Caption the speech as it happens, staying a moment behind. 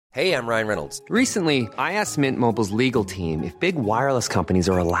Hey, I'm Ryan Reynolds. Recently, I asked Mint Mobile's legal team if big wireless companies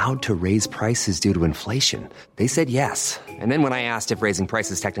are allowed to raise prices due to inflation. They said yes. And then when I asked if raising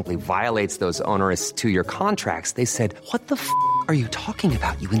prices technically violates those onerous two-year contracts, they said, "What the f*** are you talking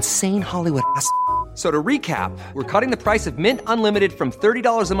about, you insane Hollywood ass?" So to recap, we're cutting the price of Mint Unlimited from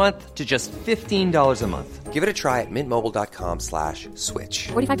 $30 a month to just $15 a month. Give it a try at mintmobile.com/switch.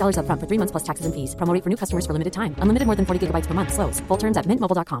 $45 up front for 3 months plus taxes and fees. Promo rate for new customers for limited time. Unlimited more than 40 gigabytes per month. Slows full terms at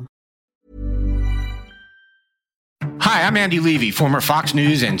mintmobile.com. Hi, I'm Andy Levy, former Fox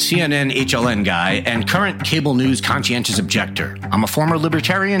News and CNN HLN guy and current cable news conscientious objector. I'm a former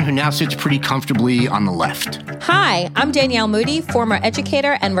libertarian who now sits pretty comfortably on the left. Hi, I'm Danielle Moody, former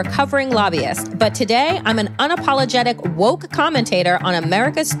educator and recovering lobbyist. But today, I'm an unapologetic woke commentator on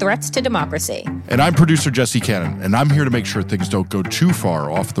America's threats to democracy. And I'm producer Jesse Cannon, and I'm here to make sure things don't go too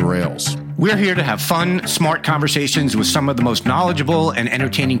far off the rails. We're here to have fun, smart conversations with some of the most knowledgeable and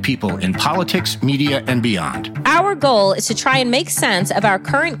entertaining people in politics, media, and beyond. Our goal is to try and make sense of our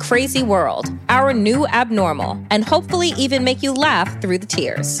current crazy world, our new abnormal, and hopefully even make you laugh through the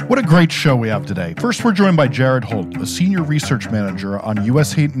tears. What a great show we have today. First, we're joined by Jared Holt, a senior research manager on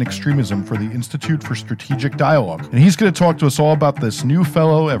U.S. hate and extremism for the Institute for Strategic Dialogue. And he's going to talk to us all about this new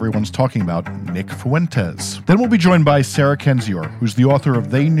fellow everyone's talking about, Nick Fuentes. Then we'll be joined by Sarah Kendzior, who's the author of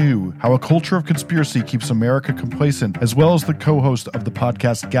They Knew, How a Culture of Conspiracy Keeps America Complacent, as well as the co-host of the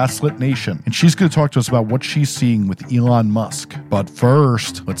podcast Gaslit Nation. And she's going to talk to us about what she's seeing with Elon Musk. But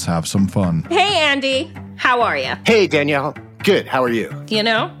first, let's have some fun. Hey, Andy. How are you? Hey, Danielle. Good. How are you? You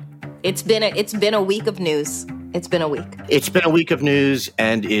know, it's been a week of news. It's been a week. It's been a week of news,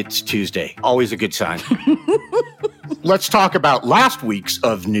 and it's Tuesday. Always a good sign. Let's talk about last week's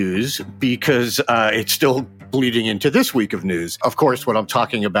of news, because it's still bleeding into this week of news. Of course, what I'm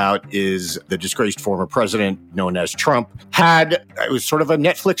talking about is the disgraced former president known as Trump it was sort of a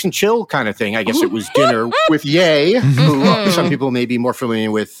Netflix and chill kind of thing. I guess it was dinner with Ye, who some people may be more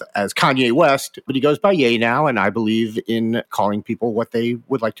familiar with as Kanye West, but he goes by Ye now, and I believe in calling people what they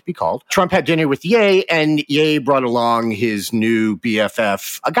would like to be called. Trump had dinner with Ye, and Ye brought along his new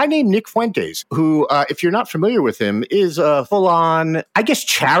BFF, a guy named Nick Fuentes, who, if you're not familiar with him, is a full-on, I guess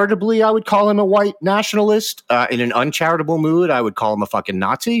charitably, I would call him a white nationalist. In an uncharitable mood, I would call him a fucking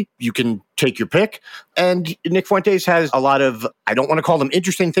Nazi. You can take your pick. And Nick Fuentes has a lot of, I don't want to call them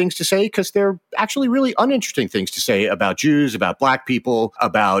interesting things to say, because they're actually really uninteresting things to say about Jews, about black people,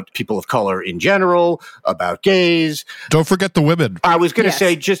 about people of color in general, about gays. Don't forget the women. I was going to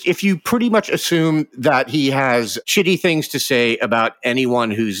say, just if you pretty much assume that he has shitty things to say about anyone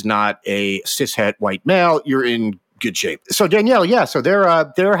who's not a cishet white male, you're in good shape. So Danielle, so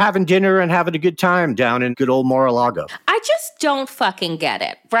they're having dinner and having a good time down in good old Mar-a-Lago. I just don't fucking get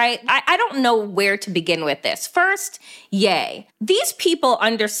it, right? I don't know where to begin with this. First, Ye. These people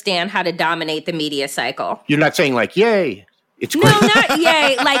understand how to dominate the media cycle. You're not saying like, yay. It's great. No, not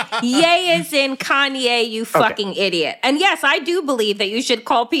Ye. Like, Ye is in Kanye, you fucking idiot. And yes, I do believe that you should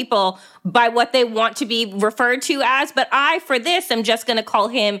call people by what they want to be referred to as, but I, for this, am just going to call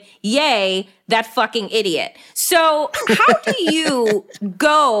him Ye, that fucking idiot. So how do you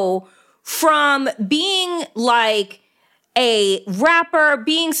go from being like a rapper,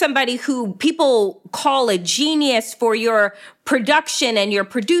 being somebody who people call a genius for your production and your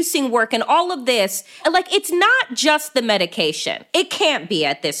producing work and all of this, like, it's not just the medication. It can't be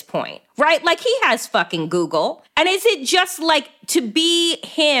at this point, right? Like, he has fucking Google. And is it just like, to be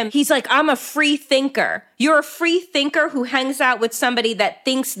him, he's like, I'm a free thinker. You're a free thinker who hangs out with somebody that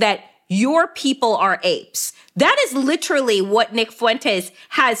thinks that your people are apes. That is literally what Nick Fuentes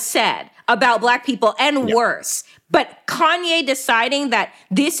has said about black people and worse. But Kanye deciding that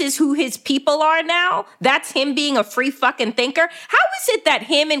this is who his people are now, that's him being a free fucking thinker. How is it that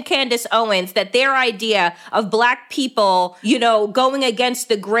him and Candace Owens, that their idea of black people, you know, going against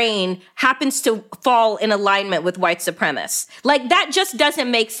the grain happens to fall in alignment with white supremacists? Like, that just doesn't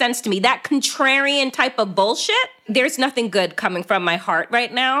make sense to me. That contrarian type of bullshit. There's nothing good coming from my heart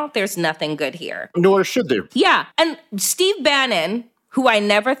right now. There's nothing good here. Nor should there. Yeah. And Steve Bannon, who I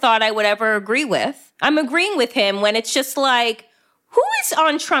never thought I would ever agree with, I'm agreeing with him when it's just like, who is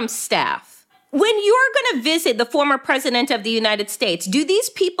on Trump's staff? When you're going to visit the former president of the United States, do these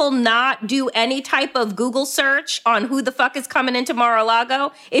people not do any type of Google search on who the fuck is coming into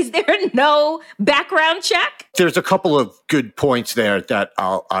Mar-a-Lago? Is there no background check? There's a couple of good points there that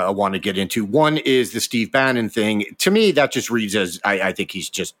I want to get into. One is the Steve Bannon thing. To me, that just reads as, I think he's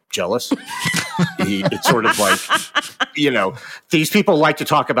just jealous. It's sort of like, these people like to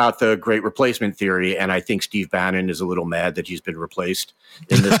talk about the great replacement theory, and I think Steve Bannon is a little mad that he's been replaced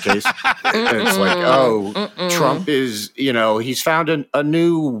in this case. It's like, Trump is, he's found a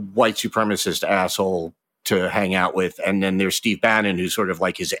new white supremacist asshole to hang out with. And then there's Steve Bannon, who's sort of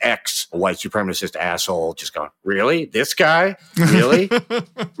like his ex-white supremacist asshole, just going, really? This guy? Really?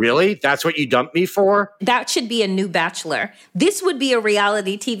 Really? That's what you dumped me for? That should be a new Bachelor. This would be a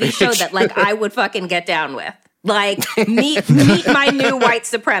reality TV show that, like, I would fucking get down with. Like, meet my new white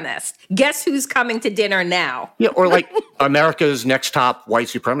supremacist. Guess who's coming to dinner now? Yeah, or like America's Next Top White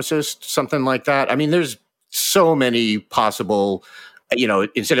Supremacist, something like that. I mean, there's so many possible...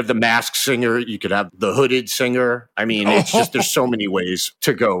 instead of the masked singer, you could have the hooded singer. I mean, it's just, there's so many ways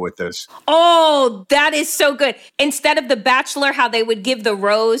to go with this. Oh, that is so good. Instead of The Bachelor, how they would give the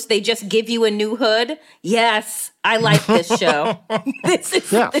rose, they just give you a new hood. Yes, I like this show.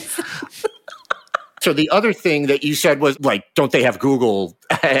 So the other thing that you said was, like, don't they have Google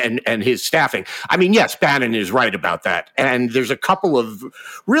and his staffing? I mean, yes, Bannon is right about that. And there's a couple of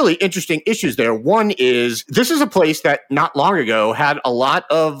really interesting issues there. One is, this is a place that not long ago had a lot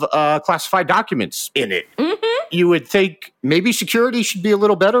of classified documents in it. Mm-hmm. You would think maybe security should be a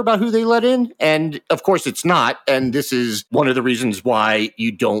little better about who they let in. And of course it's not. And this is one of the reasons why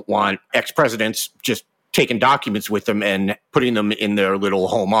you don't want ex-presidents just taking documents with them and putting them in their little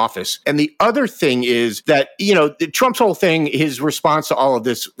home office. And the other thing is that, Trump's whole thing, his response to all of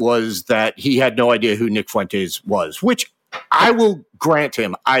this was that he had no idea who Nick Fuentes was, which I will grant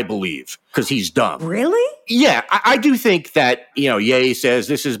him, I believe, because he's dumb. Really? Yeah, I do think that, Ye says,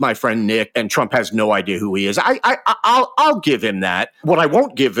 this is my friend Nick, and Trump has no idea who he is. I'll give him that. What I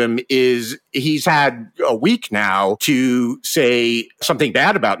won't give him is he's had a week now to say something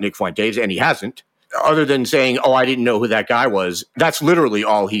bad about Nick Fuentes, and he hasn't. Other than saying, I didn't know who that guy was. That's literally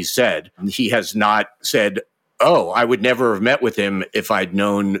all he said. He has not said, I would never have met with him if I'd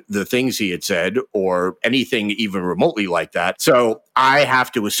known the things he had said or anything even remotely like that. So I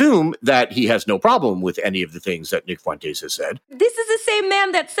have to assume that he has no problem with any of the things that Nick Fuentes has said. This is the same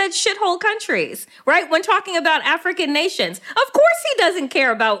man that said shithole countries, right? When talking about African nations. Of course he doesn't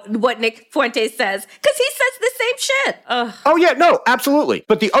care about what Nick Fuentes says, because he says the same shit. Ugh. Oh, yeah, no, absolutely.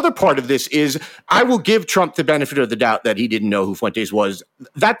 But the other part of this is, I will give Trump the benefit of the doubt that he didn't know who Fuentes was.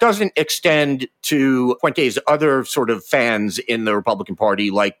 That doesn't extend to Fuentes' other sort of fans in the Republican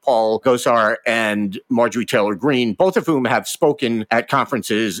Party, like Paul Gosar and Marjorie Taylor Greene, both of whom have spoken at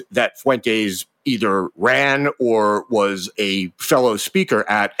conferences that Fuentes either ran or was a fellow speaker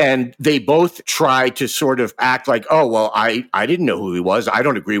at. And they both try to sort of act like, I didn't know who he was. I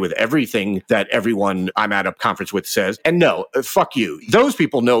don't agree with everything that everyone I'm at a conference with says. And no, fuck you. Those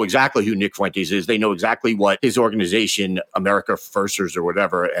people know exactly who Nick Fuentes is. They know exactly what his organization, America Firsters or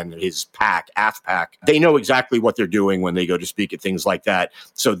whatever, and his PAC, AFPAC, they know exactly what they're doing when they go to speak at things like that.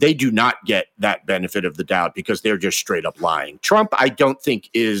 So they do not get that benefit of the doubt because they're just straight up lying. Trump, I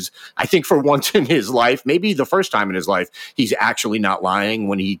think for once in his life, maybe the first time in his life, he's actually not lying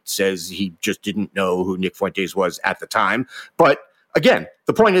when he says he just didn't know who Nick Fuentes was at the time. But again,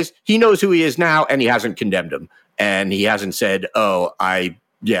 the point is, he knows who he is now, and he hasn't condemned him. And he hasn't said, I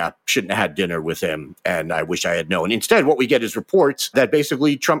shouldn't have had dinner with him, and I wish I had known. Instead, what we get is reports that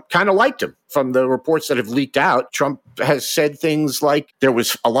basically Trump kind of liked him. From the reports that have leaked out, Trump has said things like there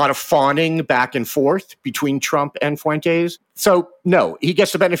was a lot of fawning back and forth between Trump and Fuentes. So, no, he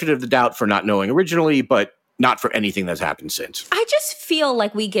gets the benefit of the doubt for not knowing originally, but not for anything that's happened since. I just feel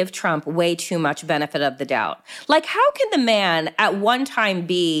like we give Trump way too much benefit of the doubt. Like, how can the man at one time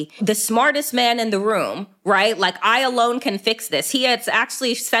be the smartest man in the room, right? Like, I alone can fix this. He has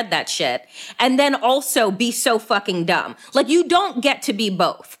actually said that shit. And then also be so fucking dumb. Like, you don't get to be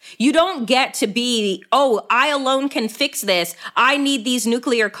both. You don't get to be, I alone can fix this. I need these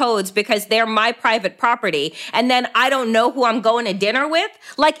nuclear codes because they're my private property. And then I don't know who I'm going to dinner with.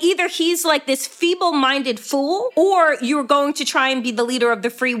 Like, either he's like this feeble-minded fool, or you're going to try and be the leader of the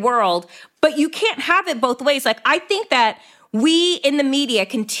free world. But you can't have it both ways. Like, I think that we in the media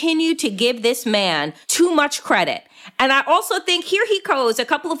continue to give this man too much credit. And I also think here he goes, a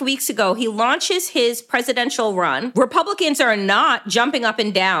couple of weeks ago, he launches his presidential run. Republicans are not jumping up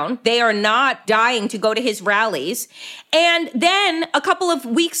and down. They are not dying to go to his rallies. And then a couple of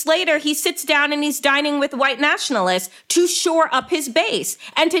weeks later, he sits down and he's dining with white nationalists to shore up his base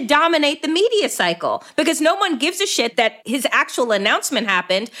and to dominate the media cycle, because no one gives a shit that his actual announcement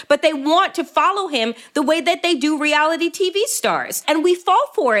happened, but they want to follow him the way that they do reality TV stars. And we fall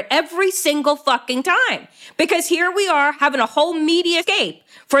for it every single fucking time, because here we are having a whole media escape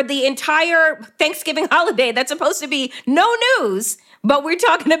for the entire Thanksgiving holiday that's supposed to be no news. But we're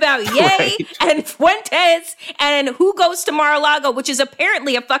talking about Ye and Fuentes and who goes to Mar-a-Lago, which is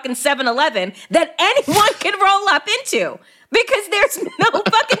apparently a fucking 7-Eleven that anyone can roll up into because there's no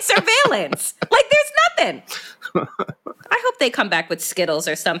fucking surveillance. Like, there's nothing. I hope they come back with Skittles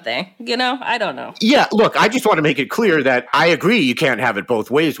or something. You know, I don't know. Yeah, look, I just want to make it clear that I agree you can't have it both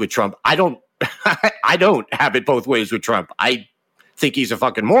ways with Trump. I don't have it both ways with Trump. I think he's a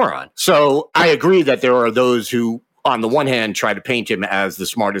fucking moron. So I agree that there are those who, on the one hand, try to paint him as the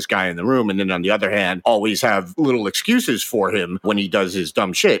smartest guy in the room, and then on the other hand, always have little excuses for him when he does his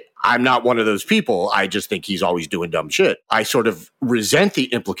dumb shit. I'm not one of those people. I just think he's always doing dumb shit. I sort of resent the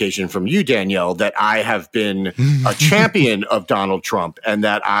implication from you, Danielle, that I have been a champion of Donald Trump and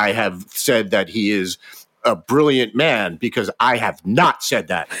that I have said that he is a brilliant man, because I have not said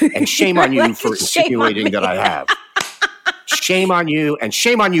that. And shame on you for insinuating that I have. Shame on you, and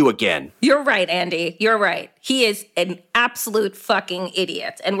shame on you again. You're right, Andy. You're right. He is an absolute fucking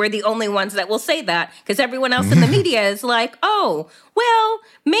idiot. And we're the only ones that will say that, because everyone else in the media is like, oh, well,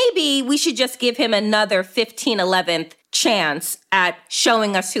 maybe we should just give him another 11th chance at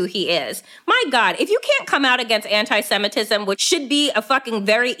showing us who he is. My God, if you can't come out against anti-Semitism, which should be a fucking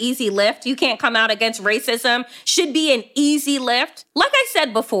very easy lift, you can't come out against racism, should be an easy lift. Like I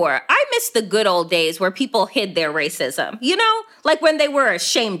said before, I miss the good old days where people hid their racism, you know? Like when they were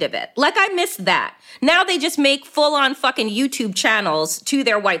ashamed of it. Like I miss that. Now they just make full-on fucking YouTube channels to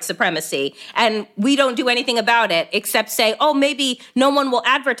their white supremacy, and we don't do anything about it except say, oh, maybe no one will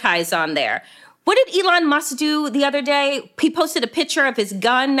advertise on there. What did Elon Musk do the other day? He posted a picture of his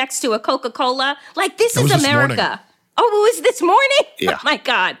gun next to a Coca-Cola. Like, this is America. Oh, it was this morning? Yeah. Oh, my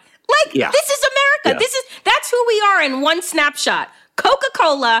God. Like, this is America. Yeah. That's who we are in one snapshot.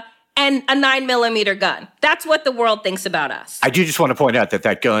 Coca-Cola and a 9mm gun. That's what the world thinks about us. I do just want to point out that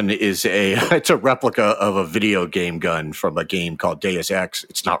that gun is it's a replica of a video game gun from a game called Deus Ex.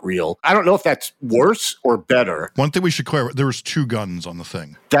 It's not real. I don't know if that's worse or better. One thing we should clarify, there was 2 guns on the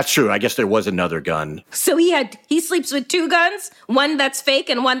thing. That's true. I guess there was another gun. So he sleeps with 2 guns, one that's fake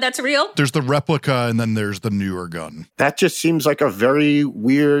and one that's real? There's the replica and then there's the newer gun. That just seems like a very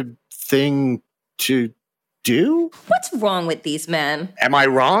weird thing to do. What's wrong with these men? Am I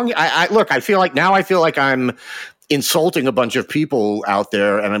wrong? I feel like I'm insulting a bunch of people out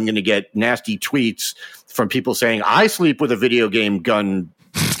there, and I'm going to get nasty tweets from people saying I sleep with a video game gun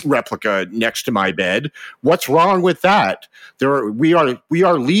replica next to my bed. What's wrong with that? We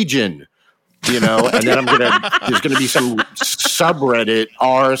are legion, you know. And then there's gonna be some subreddit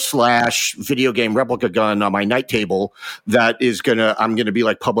r/video game replica gun on my night table that I'm gonna be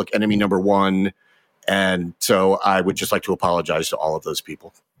like public enemy number 1. And so I would just like to apologize to all of those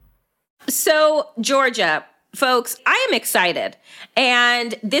people. So, Georgia, folks, I am excited.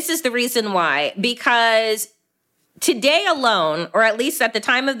 And this is the reason why. Because today alone, or at least at the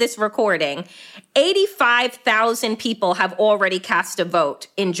time of this recording, 85,000 people have already cast a vote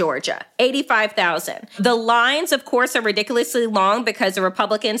in Georgia. 85,000. The lines, of course, are ridiculously long because the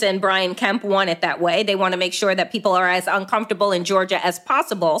Republicans and Brian Kemp want it that way. They want to make sure that people are as uncomfortable in Georgia as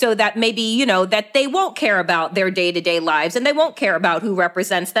possible so that maybe, you know, that they won't care about their day-to-day lives and they won't care about who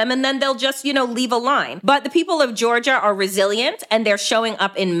represents them, and then they'll just, you know, leave a line. But the people of Georgia are resilient and they're showing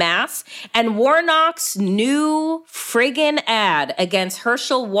up in mass. And Warnock's new friggin' ad against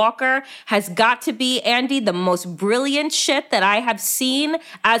Herschel Walker has got to be, Andy, the most brilliant shit that I have seen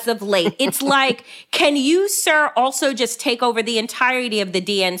as of late. It's like, can you, sir, also just take over the entirety of the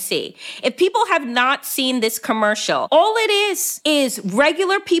DNC? If people have not seen this commercial, all it is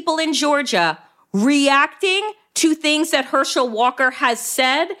regular people in Georgia reacting to things that Herschel Walker has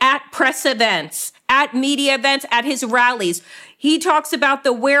said at press events, at media events, at his rallies. He talks about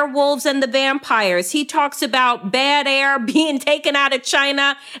the werewolves and the vampires. He talks about bad air being taken out of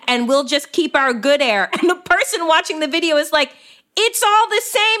China and we'll just keep our good air. And the person watching the video is like, it's all the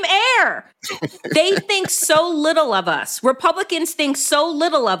same air. They think so little of us. Republicans think so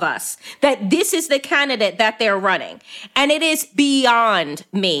little of us that this is the candidate that they're running. And it is beyond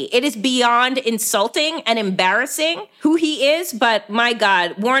me. It is beyond insulting and embarrassing who he is. But my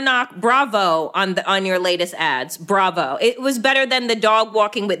God, Warnock, bravo on your latest ads. Bravo. It was better than the dog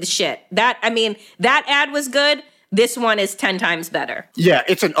walking with the shit. That ad was good. This one is 10 times better. Yeah,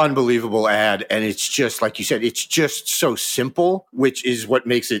 it's an unbelievable ad. And it's just, like you said, it's just so simple, which is what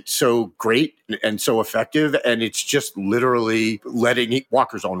makes it so great and so effective. And it's just literally letting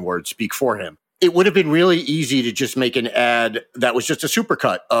Walker's own words speak for him. It would have been really easy to just make an ad that was just a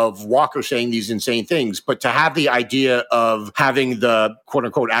supercut of Walker saying these insane things. But to have the idea of having the quote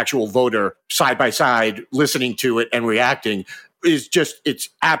unquote actual voter side by side listening to it and reacting is just, it's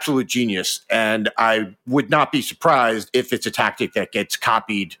absolute genius. And I would not be surprised if it's a tactic that gets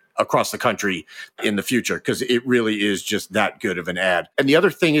copied across the country in the future, because it really is just that good of an ad. And the other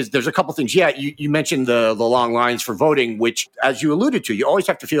thing is, there's a couple things. Yeah, you mentioned the long lines for voting, which, as you alluded to, you always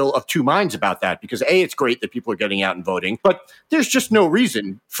have to feel of two minds about that, because A, it's great that people are getting out and voting, but there's just no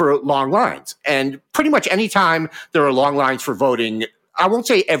reason for long lines. And pretty much any time there are long lines for voting, I won't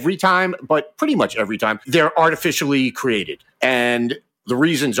say every time, but pretty much every time, they're artificially created. And the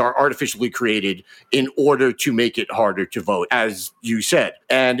reasons are artificially created in order to make it harder to vote, as you said.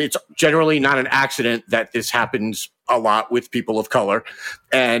 And it's generally not an accident that this happens a lot with people of color,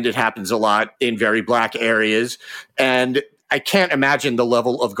 and it happens a lot in very black areas. And I can't imagine the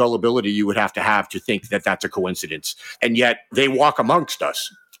level of gullibility you would have to think that that's a coincidence. And yet they walk amongst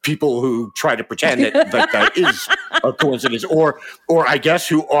us. People who try to pretend that is a coincidence, or I guess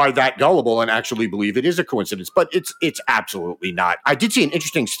who are that gullible and actually believe it is a coincidence, but it's absolutely not. I did see an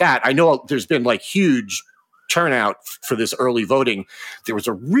interesting stat. I know there's been like huge turnout for this early voting. There was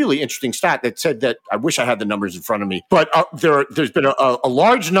a really interesting stat that said that, I wish I had the numbers in front of me, but there's been a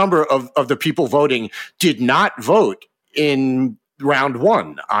large number of the people voting did not vote in round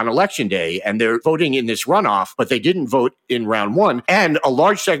one on election day, and they're voting in this runoff, but they didn't vote in round one. And a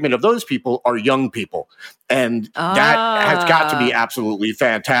large segment of those people are young people. And that has got to be absolutely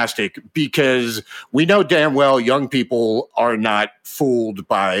fantastic, because we know damn well young people are not fooled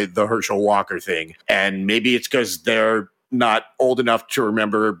by the Herschel Walker thing. And maybe it's because they're not old enough to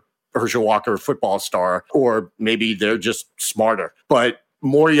remember Herschel Walker, football star, or maybe they're just smarter. But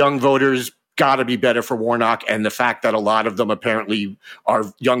more young voters got to be better for Warnock. And the fact that a lot of them apparently are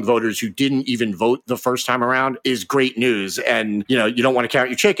young voters who didn't even vote the first time around is great news. And, you don't want to count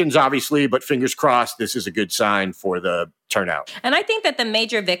your chickens, obviously, but fingers crossed, this is a good sign for the turnout. And I think that the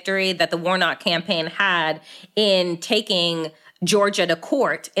major victory that the Warnock campaign had in taking Georgia to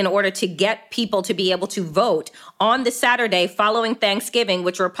court in order to get people to be able to vote on the Saturday following Thanksgiving,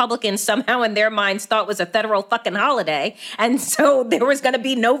 which Republicans somehow in their minds thought was a federal fucking holiday. And so there was going to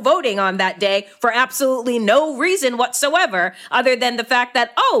be no voting on that day for absolutely no reason whatsoever, other than the fact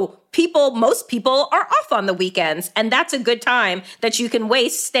that, most people are off on the weekends. And that's a good time that you can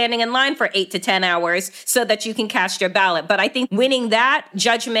waste standing in line for 8 to 10 hours so that you can cast your ballot. But I think winning that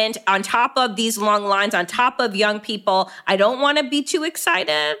judgment on top of these long lines, on top of young people, I don't want to be too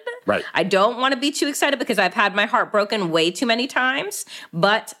excited. Right. I don't want to be too excited because I've had my heart broken way too many times.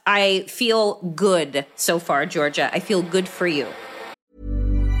 But I feel good so far, Georgia. I feel good for you.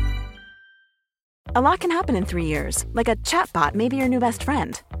 A lot can happen in 3 years, like a chatbot may be your new best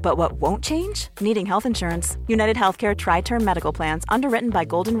friend. But what won't change? Needing health insurance. United Healthcare Tri-Term Medical Plans, underwritten by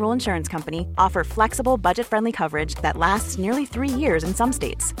Golden Rule Insurance Company, offer flexible, budget-friendly coverage that lasts nearly 3 years in some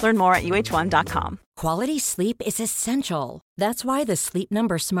states. Learn more at uh1.com. Quality sleep is essential. That's why the Sleep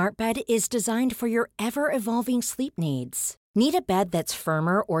Number Smart Bed is designed for your ever-evolving sleep needs. Need a bed that's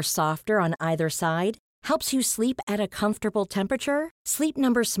firmer or softer on either side? Helps you sleep at a comfortable temperature? Sleep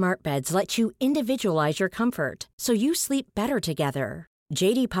Number Smart Beds let you individualize your comfort, so you sleep better together.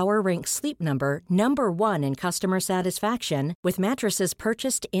 J.D. Power ranks Sleep Number number 1 in customer satisfaction with mattresses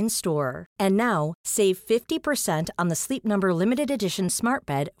purchased in-store. And now, save 50% on the Sleep Number Limited Edition Smart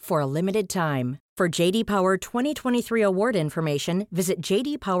Bed for a limited time. For J.D. Power 2023 award information, visit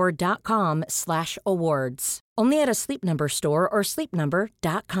jdpower.com/awards. Only at a Sleep Number store or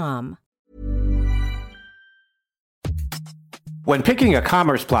sleepnumber.com. When picking a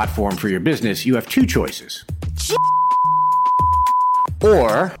commerce platform for your business, you have two choices.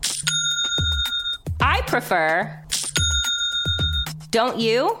 Or I prefer. Don't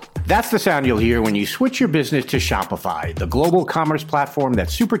you? That's the sound you'll hear when you switch your business to Shopify, the global commerce platform that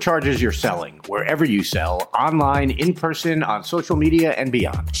supercharges your selling wherever you sell, online, in person, on social media, and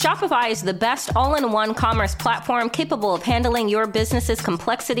beyond. Shopify is the best all-in-one commerce platform capable of handling your business's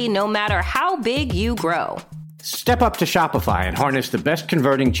complexity no matter how big you grow. Step up to Shopify and harness the best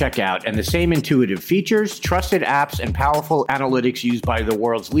converting checkout and the same intuitive features, trusted apps, and powerful analytics used by the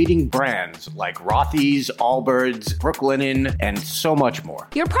world's leading brands like Rothy's, Allbirds, Brooklinen, and so much more.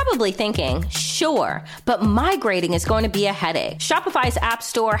 You're probably thinking, sure, but migrating is going to be a headache. Shopify's App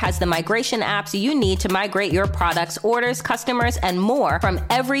Store has the migration apps you need to migrate your products, orders, customers, and more from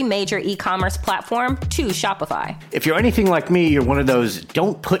every major e-commerce platform to Shopify. If you're anything like me, you're one of those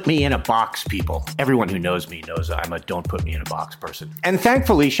don't put me in a box people. Everyone who knows me knows knows I'm a don't put me in a box person. And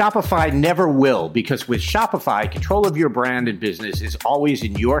thankfully, Shopify never will, because with Shopify, control of your brand and business is always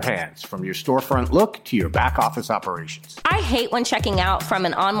in your hands, from your storefront look to your back office operations. I hate when checking out from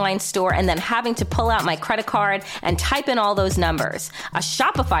an online store and then having to pull out my credit card and type in all those numbers. A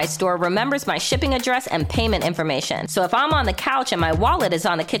Shopify store remembers my shipping address and payment information. So if I'm on the couch and my wallet is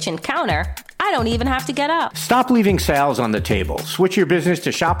on the kitchen counter, I don't even have to get up. Stop leaving sales on the table. Switch your business to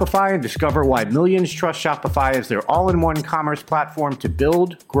Shopify and discover why millions trust Shopify as their all-in-one commerce platform to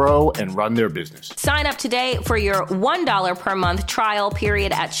build, grow, and run their business. Sign up today for your $1 per month trial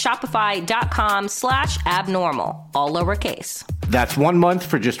period at shopify.com/abnormal, all lowercase. That's 1 month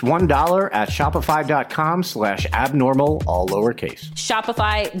for just $1 at shopify.com/abnormal, all lowercase.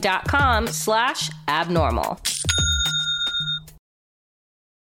 Shopify.com/abnormal.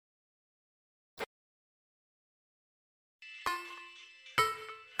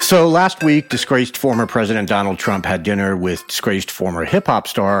 So last week, disgraced former President Donald Trump had dinner with disgraced former hip-hop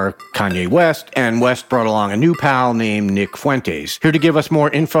star Kanye West, and West brought along a new pal named Nick Fuentes. Here to give us more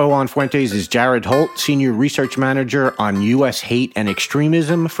info on Fuentes is Jared Holt, Senior Research Manager on U.S. Hate and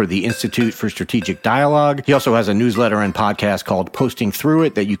Extremism for the Institute for Strategic Dialogue. He also has a newsletter and podcast called Posting Through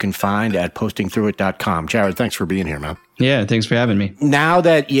It that you can find at postingthroughit.com. Jared, thanks for being here, man. Yeah, thanks for having me. Now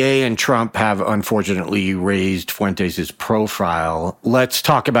that Ye and Trump have unfortunately raised Fuentes' profile, let's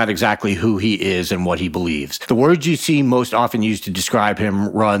talk about exactly who he is and what he believes. The words you see most often used to describe him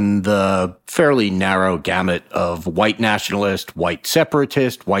run the fairly narrow gamut of white nationalist, white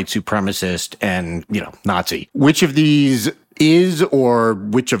separatist, white supremacist, and, Nazi. Which of these is, or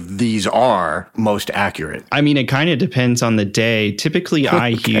which of these are most accurate? I mean, it kind of depends on the day. Typically,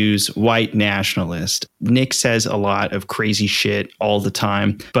 I use white nationalist. Nick says a lot of crazy shit all the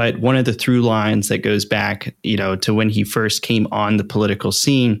time. But one of the through lines that goes back, to when he first came on the political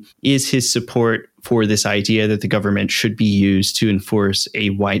scene is his support for this idea that the government should be used to enforce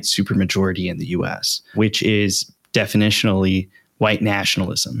a white supermajority in the U.S., which is definitionally white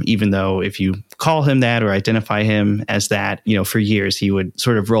nationalism, even though if you call him that or identify him as that, for years, he would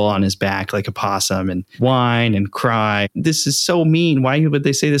sort of roll on his back like a possum and whine and cry. This is so mean. Why would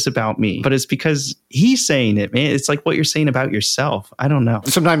they say this about me? But it's because he's saying it, man. It's like what you're saying about yourself. I don't know.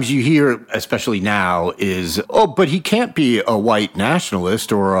 Sometimes you hear, especially now, is, but he can't be a white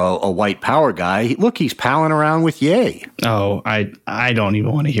nationalist or a white power guy. Look, he's palling around with Ye. Oh, I don't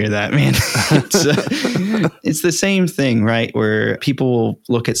even want to hear that, man. It's the same thing, right? Where people will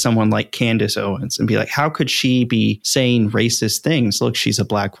look at someone like Candace Owens and be like, how could she be saying racist things? Look, she's a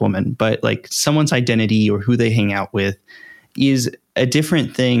black woman. But like someone's identity or who they hang out with is a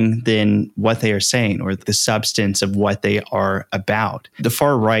different thing than what they are saying or the substance of what they are about. The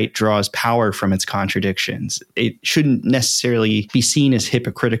far right draws power from its contradictions. It shouldn't necessarily be seen as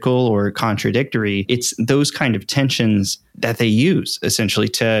hypocritical or contradictory. It's those kind of tensions that they use essentially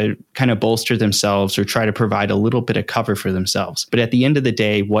to kind of bolster themselves or try to provide a little bit of cover for themselves. But at the end of the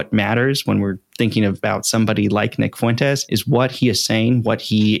day, what matters when we're thinking about somebody like Nick Fuentes is what he is saying, what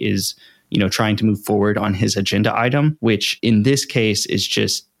he is trying to move forward on his agenda item, which in this case is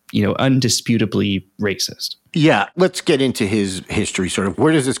just, undisputably racist. Yeah, let's get into his history. Sort of,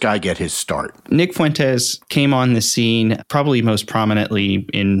 where does this guy get his start? Nick Fuentes came on the scene, probably most prominently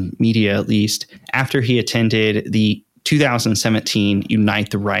in media at least, after he attended the 2017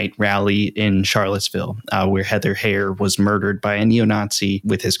 Unite the Right rally in Charlottesville, where Heather Heyer was murdered by a neo-Nazi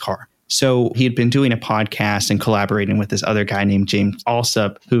with his car. So he had been doing a podcast and collaborating with this other guy named James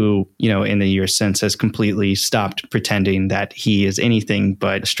Alsop, who, in the years since has completely stopped pretending that he is anything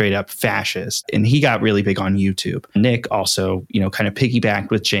but straight up fascist. And he got really big on YouTube. Nick also, kind of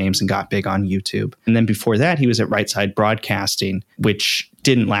piggybacked with James and got big on YouTube. And then before that, he was at Right Side Broadcasting, which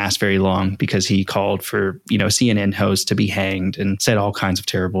didn't last very long because he called for, CNN hosts to be hanged and said all kinds of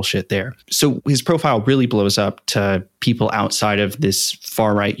terrible shit there. So his profile really blows up to people outside of this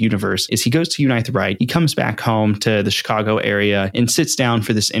far right universe is he goes to Unite the Right. He comes back home to the Chicago area and sits down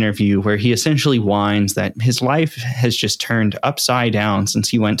for this interview where he essentially whines that his life has just turned upside down since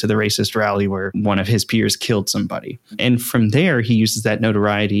he went to the racist rally where one of his peers killed somebody. And from there, he uses that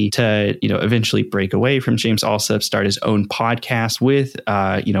notoriety to, eventually break away from James Alsop, start his own podcast with,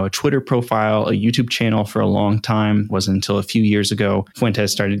 a Twitter profile, a YouTube channel for a long time. It wasn't until a few years ago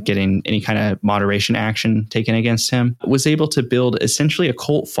Fuentes started getting any kind of moderation action taken against him, was able to build essentially a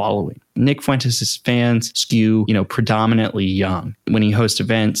cult following. Nick Fuentes' fans skew, predominantly young. When he hosts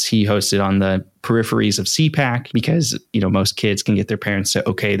events, he hosted on the peripheries of CPAC because, most kids can get their parents to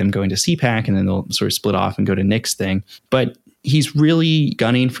okay them going to CPAC and then they'll sort of split off and go to Nick's thing. But he's really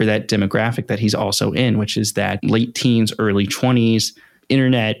gunning for that demographic that he's also in, which is that late teens, early 20s.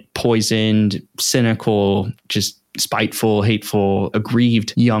 internet poisoned, cynical, just spiteful, hateful,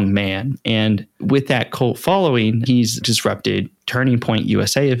 aggrieved young man. And with that cult following, he's disrupted Turning Point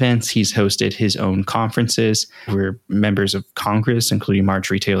USA events. He's hosted his own conferences where members of Congress, including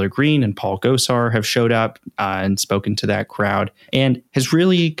Marjorie Taylor Greene and Paul Gosar, have showed up and spoken to that crowd, and has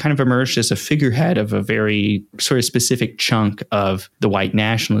really kind of emerged as a figurehead of a very sort of specific chunk of the white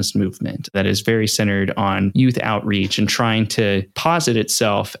nationalist movement that is very centered on youth outreach and trying to posit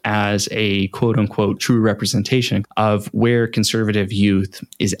itself as a quote unquote true representation of where conservative youth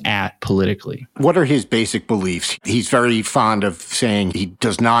is at politically. What are his basic beliefs? He's very fond of saying he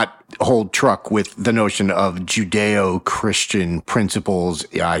does not hold truck with the notion of Judeo-Christian principles.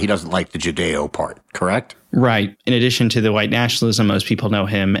 He doesn't like the Judeo part, correct? Right. In addition to the white nationalism, most people know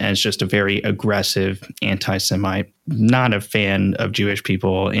him as just a very aggressive anti-Semite, not a fan of Jewish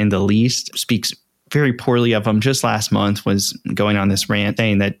people in the least, speaks very poorly of them. Just last month was going on this rant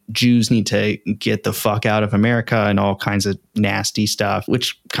saying that Jews need to get the fuck out of America and all kinds of nasty stuff,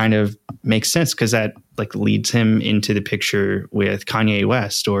 which kind of makes sense because that like leads him into the picture with Kanye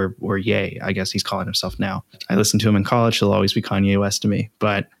West or Ye, I guess he's calling himself now. I listened to him in college. He'll always be Kanye West to me.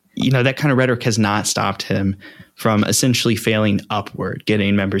 But, you know, that kind of rhetoric has not stopped him from essentially failing upward,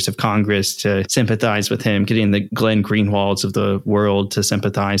 getting members of Congress to sympathize with him, getting the Glenn Greenwalds of the world to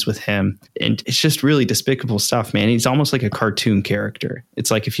sympathize with him. And it's just really despicable stuff, man. He's almost like a cartoon character. It's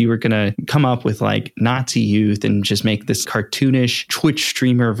like if you were going to come up with like Nazi youth and just make this cartoonish Twitch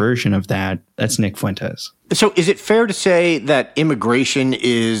streamer version of that, that's Nick Fuentes. So is it fair to say that immigration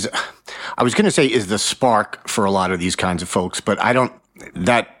is, I was going to say is the spark for a lot of these kinds of folks, but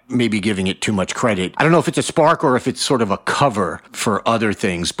that may be giving it too much credit. I don't know if it's a spark or if it's sort of a cover for other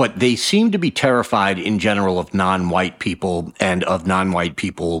things, but they seem to be terrified in general of non-white people and of non-white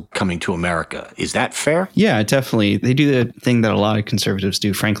people coming to America. Is that fair? Yeah, definitely. They do the thing that a lot of conservatives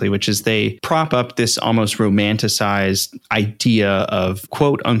do, frankly, which is they prop up this almost romanticized idea of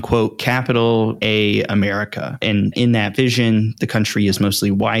quote unquote capital A America. And in that vision, the country is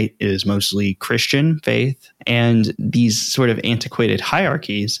mostly white, it is mostly Christian faith. And these sort of antiquated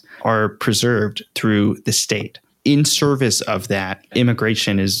hierarchies are preserved through the state. In service of that,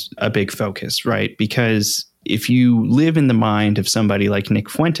 immigration is a big focus, right? Because if you live in the mind of somebody like Nick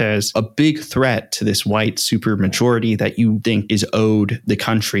Fuentes, a big threat to this white supermajority that you think is owed the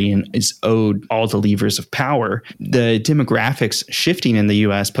country and is owed all the levers of power, the demographics shifting in the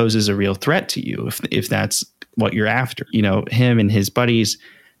U.S. poses a real threat to you if that's what you're after. You know, him and his buddies,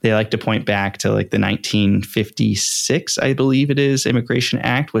 they like to point back to like the 1956, I believe it is, Immigration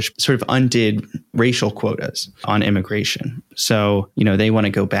Act, which sort of undid racial quotas on immigration. So, you know, they want to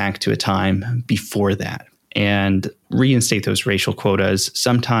go back to a time before that and reinstate those racial quotas.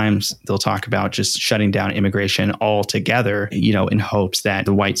 Sometimes they'll talk about just shutting down immigration altogether, you know, in hopes that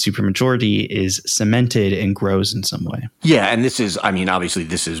the white supermajority is cemented and grows in some way. Yeah. And this is, I mean, obviously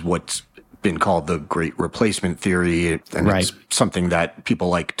this is what's been called the Great Replacement Theory. And right. It's something that people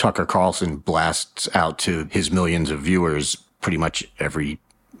like Tucker Carlson blasts out to his millions of viewers pretty much every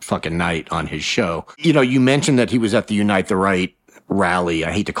fucking night on his show. You know, you mentioned that he was at the Unite the Right rally.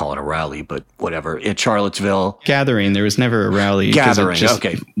 I hate to call it a rally, but whatever. At Charlottesville. Gathering. There was never a rally. Gathering. It just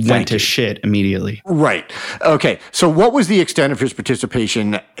okay. went to shit immediately. Right. Okay. So what was the extent of his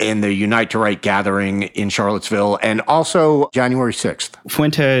participation in the Unite to Right gathering in Charlottesville and also January 6th?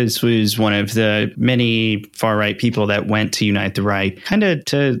 Fuentes was one of the many far-right people that went to Unite the Right, kind of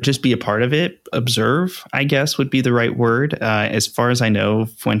to just be a part of it, observe, I guess would be the right word. As far as I know,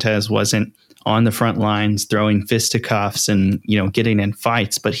 Fuentes wasn't on the front lines throwing fisticuffs and, you know, getting in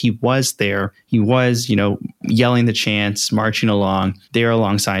fights, but he was there. He was, you know, yelling the chants, marching along there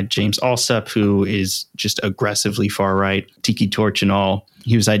alongside James Alsup, who is just aggressively far right, tiki torch and all.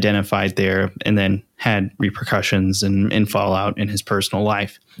 He was identified there and then had repercussions and fallout in his personal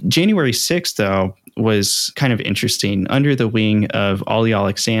life. January 6th, though, was kind of interesting. Under the wing of Ollie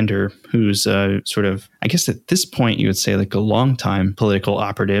Alexander, who's sort of, I guess at this point you would say like a longtime political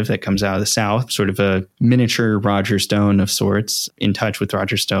operative that comes out of the South, sort of a miniature Roger Stone of sorts, in touch with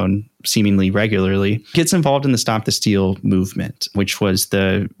Roger Stone seemingly regularly, gets involved in the Stop the Steal movement, which was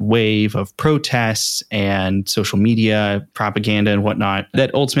the wave of protests and social media propaganda and whatnot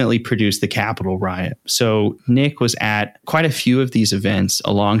that ultimately produced the Capitol riot. So Nick was at quite a few of these events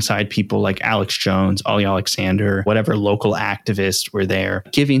alongside people like Alex Jones, Ollie Alexander, whatever local activists were there,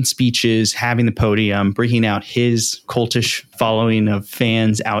 giving speeches, having the podium, bringing out his cultish following of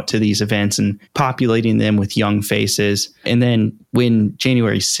fans out to these events and populating them with young faces. And then when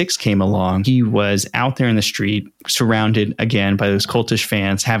January 6th came along, he was out there in the street, surrounded again by those cultish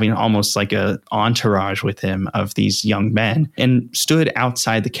fans, having almost like a entourage with him of these young men, and stood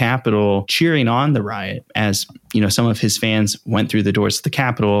outside the Capitol cheering on the riot as, some of his fans went through the doors of the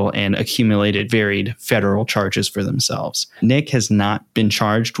Capitol and accumulated varied federal charges for themselves. Nick has not been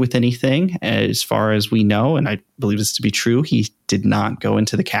charged with anything as far as we know, and I believe this to be true. He did not go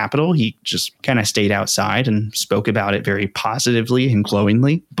into the Capitol. He just kind of stayed outside and spoke about it very positively and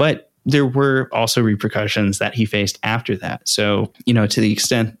glowingly. But there were also repercussions that he faced after that. So, to the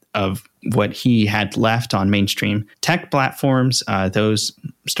extent of what he had left on mainstream tech platforms, those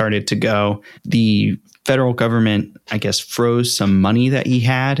started to go. The federal government, I guess, froze some money that he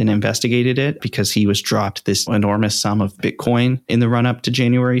had and investigated it because he was dropped this enormous sum of Bitcoin in the run up to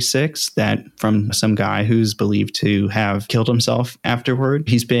January 6th that from some guy who's believed to have killed himself afterward.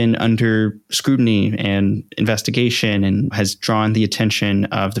 He's been under scrutiny and investigation and has drawn the attention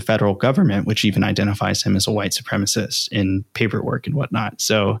of the federal government, which even identifies him as a white supremacist in paperwork and whatnot.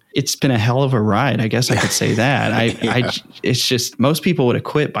 So it's been a hell of a ride. I guess I could say that. It's just most people would have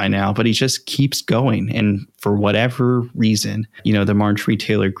quit by now, but he just keeps going. And for whatever reason, the Marjorie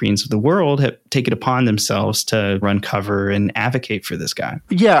Taylor Greens of the world have taken upon themselves to run cover and advocate for this guy.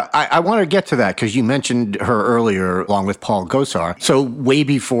 Yeah, I want to get to that because you mentioned her earlier along with Paul Gosar. So way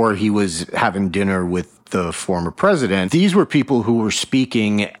before he was having dinner with the former president, these were people who were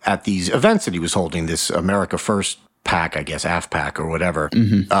speaking at these events that he was holding, this America First PAC, I guess, AFPAC or whatever,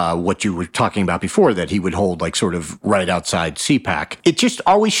 what you were talking about before, that he would hold like sort of right outside CPAC. It just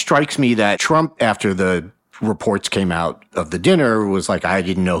always strikes me that Trump, after the reports came out of the dinner, was like, I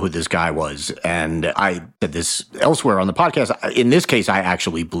didn't know who this guy was. And I said this elsewhere on the podcast. In this case, I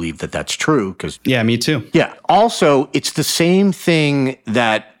actually believe that that's true. Yeah, me too. Yeah. Also, it's the same thing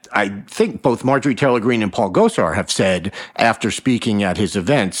that I think both Marjorie Taylor Greene and Paul Gosar have said after speaking at his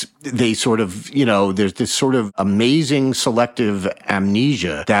events. They sort of, there's this sort of amazing selective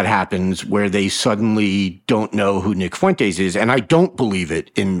amnesia that happens where they suddenly don't know who Nick Fuentes is. And I don't believe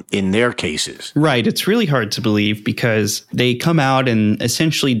it in their cases. Right. It's really hard to believe because they come out and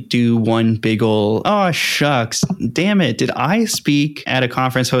essentially do one big ol', oh, shucks, damn it. Did I speak at a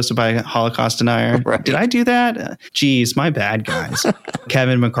conference hosted by a Holocaust denier? Right. Did I do that? Geez, my bad, guys.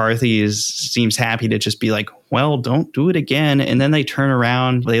 Kevin McCarthy seems happy to just be like, well, don't do it again. And then they turn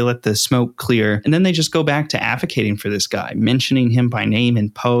around, they let the smoke clear, and then they just go back to advocating for this guy, mentioning him by name in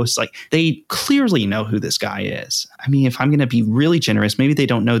posts. Like, they clearly know who this guy is. I mean, if I'm going to be really generous, maybe they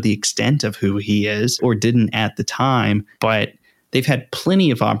don't know the extent of who he is or didn't at the time, but they've had plenty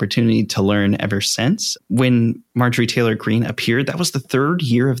of opportunity to learn ever since. When Marjorie Taylor Greene appeared, that was the third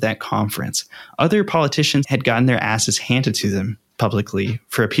year of that conference. Other politicians had gotten their asses handed to them publicly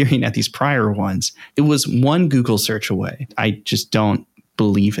for appearing at these prior ones. It was one Google search away. I just don't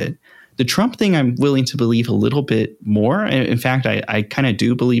believe it. The Trump thing, I'm willing to believe a little bit more. In fact, I kind of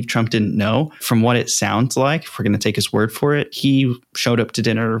do believe Trump didn't know. From what it sounds like, if we're going to take his word for it, he showed up to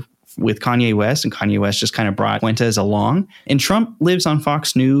dinner with Kanye West, and Kanye West just kind of brought Fuentes along. And Trump lives on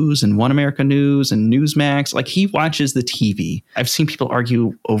Fox News and One America News and Newsmax. Like, he watches the TV. I've seen people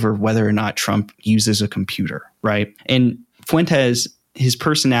argue over whether or not Trump uses a computer, right? And Fuentes, his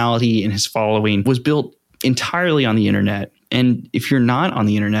personality and his following was built entirely on the internet. And if you're not on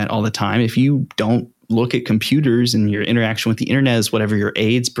the internet all the time, if you don't look at computers and your interaction with the internet is whatever your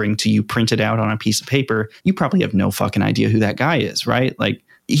aides bring to you printed out on a piece of paper, you probably have no fucking idea who that guy is, right? Like,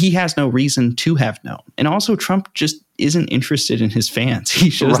 he has no reason to have known. And also, Trump just isn't interested in his fans. He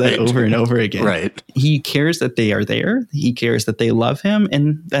shows that over and over again. Right. He cares that they are there. He cares that they love him.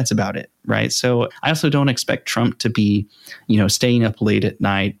 And that's about it. Right. So I also don't expect Trump to be, staying up late at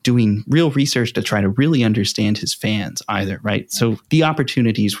night doing real research to try to really understand his fans either. Right. So the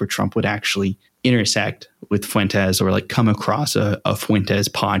opportunities where Trump would actually intersect with Fuentes or like come across a Fuentes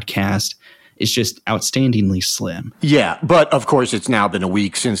podcast is just outstandingly slim. Yeah, but of course, it's now been a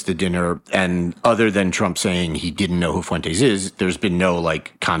week since the dinner, and other than Trump saying he didn't know who Fuentes is, there's been no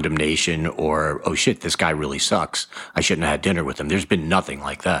like condemnation or, oh shit, this guy really sucks, I shouldn't have had dinner with him. There's been nothing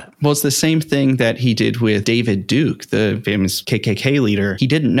like that. Well, it's the same thing that he did with David Duke, the famous KKK leader. He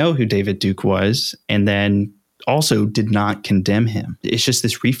didn't know who David Duke was, and then also did not condemn him. It's just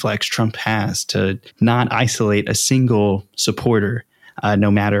this reflex Trump has to not isolate a single supporter,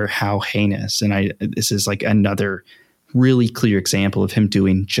 no matter how heinous. And this is like another really clear example of him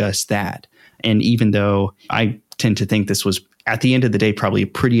doing just that. And even though I tend to think this was at the end of the day, probably a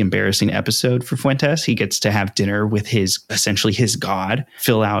pretty embarrassing episode for Fuentes. He gets to have dinner with essentially his God,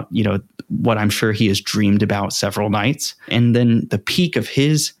 fill out, what I'm sure he has dreamed about several nights. And then the peak of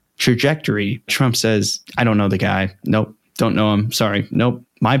his trajectory, Trump says, I don't know the guy. Nope. Don't know him. Sorry. Nope.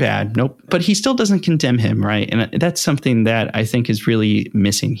 My bad. Nope. But he still doesn't condemn him, right? And that's something that I think is really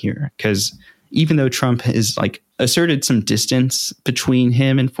missing here, because even though Trump has asserted some distance between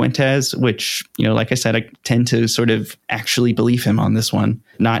him and Fuentes, which, like I said, I tend to sort of actually believe him on this one,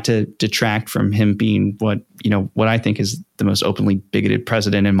 not to detract from him being what I think is the most openly bigoted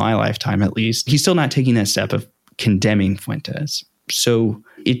president in my lifetime, at least. He's still not taking that step of condemning Fuentes. So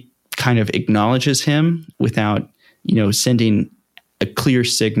it kind of acknowledges him without, sending a clear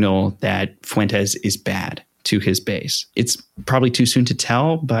signal that Fuentes is bad to his base. It's probably too soon to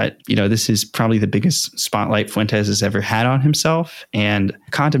tell, but this is probably the biggest spotlight Fuentes has ever had on himself, and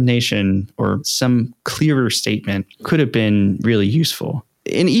condemnation or some clearer statement could have been really useful.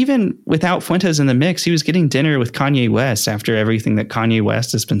 And even without Fuentes in the mix, he was getting dinner with Kanye West after everything that Kanye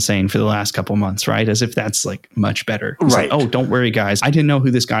West has been saying for the last couple months, right? As if that's much better. He's right. Oh, don't worry, guys. I didn't know who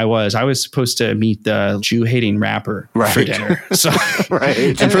this guy was. I was supposed to meet the Jew-hating rapper for dinner. So,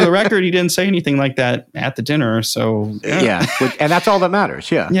 right. And for the record, he didn't say anything like that at the dinner. So, yeah. And that's all that matters.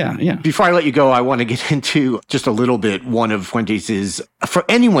 Yeah. Yeah. Before I let you go, I want to get into just a little bit. One of Fuentes's, for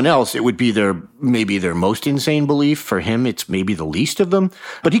anyone else, it would be maybe their most insane belief. For him, it's maybe the least of them.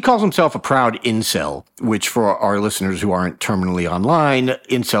 But he calls himself a proud incel, which for our listeners who aren't terminally online,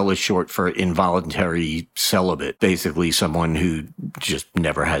 incel is short for involuntary celibate, basically someone who just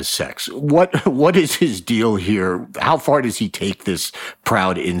never has sex. What is his deal here? How far does he take this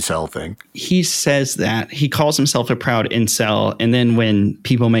proud incel thing? He says that he calls himself a proud incel, and then when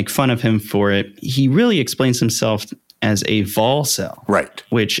people make fun of him for it, he really explains himself as a vol cell. Right.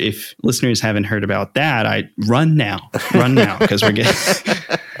 Which, if listeners haven't heard about that, I run now, because we're getting...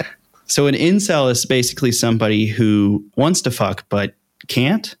 So an incel is basically somebody who wants to fuck but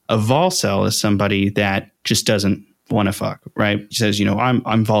can't. A vol cell is somebody that just doesn't want to fuck, right? He says,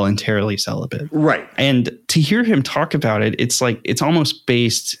 I'm voluntarily celibate. Right. And to hear him talk about it, it's almost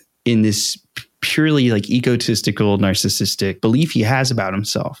based in this purely egotistical, narcissistic belief he has about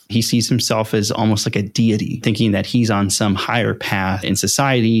himself. He sees himself as almost like a deity, thinking that he's on some higher path in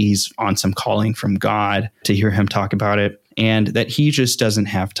society. He's on some calling from God. To hear him talk about it, and that he just doesn't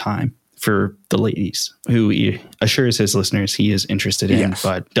have time for the ladies who he assures his listeners he is interested in,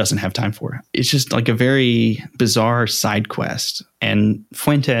 but doesn't have time for. It's just a very bizarre side quest. And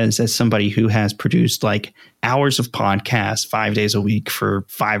Fuentes, as somebody who has produced hours of podcasts 5 days a week for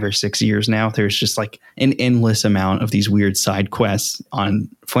 5 or 6 years now, there's just an endless amount of these weird side quests on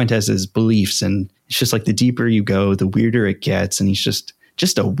Fuentes's beliefs. And it's just the deeper you go, the weirder it gets. And he's just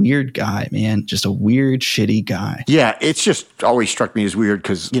a weird guy, man. Just a weird, shitty guy. Yeah, it's just always struck me as weird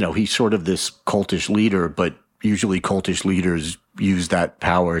because, he's sort of this cultish leader, but usually cultish leaders use that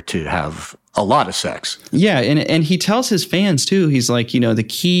power to have a lot of sex. Yeah, and he tells his fans, too, he's the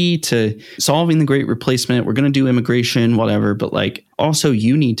key to solving the great replacement, we're going to do immigration, whatever, but also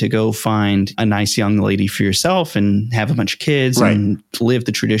you need to go find a nice young lady for yourself and have a bunch of kids and live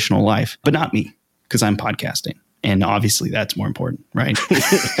the traditional life, but not me, because I'm podcasting. And obviously that's more important, right?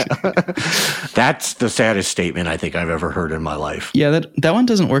 That's the saddest statement I think I've ever heard in my life. Yeah, that one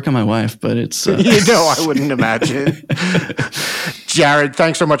doesn't work on my wife, but it's... I wouldn't imagine. Jared,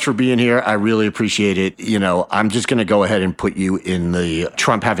 thanks so much for being here. I really appreciate it. I'm just going to go ahead and put you in the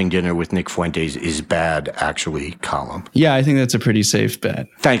Trump having dinner with Nick Fuentes is bad, actually, column. Yeah, I think that's a pretty safe bet.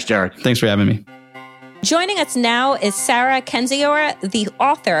 Thanks, Jared. Thanks for having me. Joining us now is Sarah Kendzior, the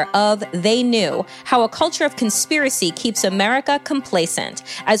author of They Knew, How a Culture of Conspiracy Keeps America Complacent,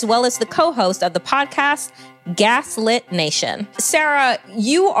 as well as the co-host of the podcast, Gaslit Nation. Sarah,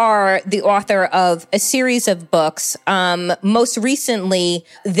 you are the author of a series of books. Most recently,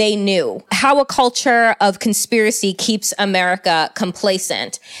 They Knew, How a Culture of Conspiracy Keeps America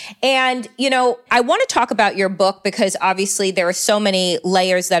Complacent. And, I want to talk about your book because obviously there are so many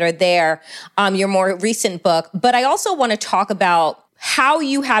layers that are there, your more recent book. But I also want to talk about how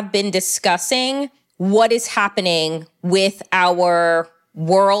you have been discussing what is happening with our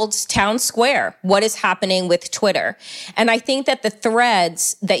world's town square, what is happening with Twitter. And I think that the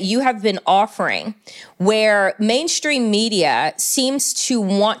threads that you have been offering, where mainstream media seems to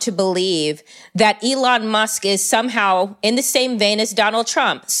want to believe that Elon Musk is somehow in the same vein as Donald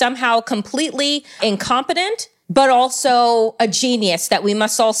Trump, somehow completely incompetent, but also a genius that we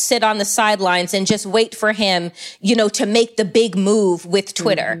must all sit on the sidelines and just wait for him, to make the big move with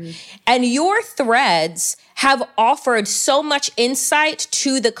Twitter. Mm-hmm. And your threads have offered so much insight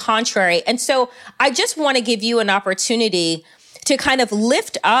to the contrary. And so I just want to give you an opportunity to kind of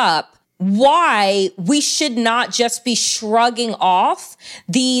lift up why we should not just be shrugging off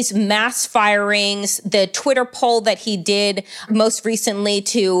these mass firings, the Twitter poll that he did most recently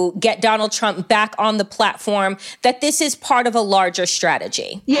to get Donald Trump back on the platform, that this is part of a larger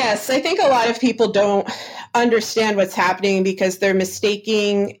strategy. Yes, I think a lot of people don't understand what's happening because they're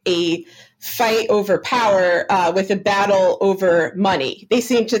mistaking a fight over power with a battle over money. They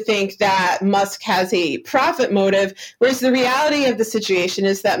seem to think that Musk has a profit motive, whereas the reality of the situation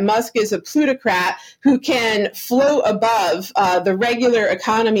is that Musk is a plutocrat who can float above the regular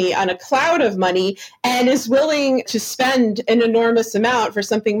economy on a cloud of money and is willing to spend an enormous amount for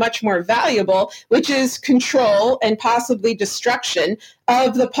something much more valuable, which is control and possibly destruction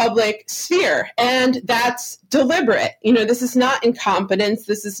of the public sphere. And that's deliberate. This is not incompetence.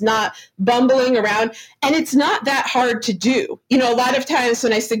 This is not bumbling around. And it's not that hard to do. A lot of times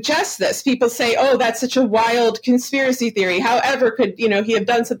when I suggest this, people say, oh, that's such a wild conspiracy theory. However could, he have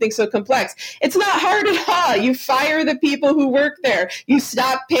done something so complex? It's not hard at all. You fire the people who work there. You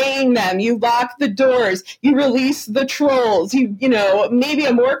stop paying them. You lock the doors. You release the trolls. Maybe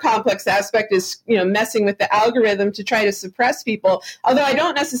a more complex aspect is, messing with the algorithm to try to suppress people. Although I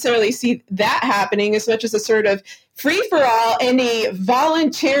don't necessarily see that happening as much as a sort of free-for-all and a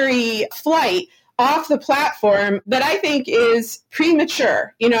voluntary flight off the platform that I think is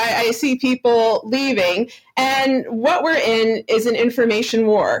premature. I see people leaving, and what we're in is an information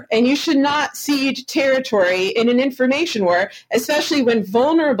war, and you should not cede territory in an information war, especially when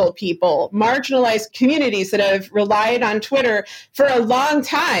vulnerable people, marginalized communities that have relied on Twitter for a long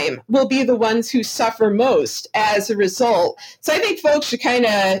time will be the ones who suffer most as a result. So I think folks should kind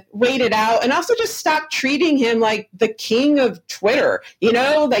of wait it out and also just stop treating him like the king of Twitter. You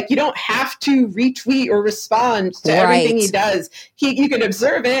don't have to retweet or respond to everything he does. You can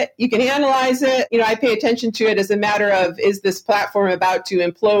observe it, you can analyze it. I pay attention to it as a matter of, is this platform about to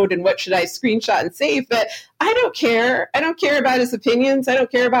implode and what should I screenshot and save? But I don't care. I don't care about his opinions. I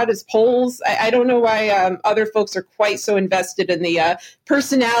don't care about his polls. I don't know why other folks are quite so invested in the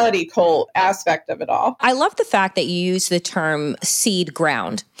personality cult aspect of it all. I love the fact that you use the term seed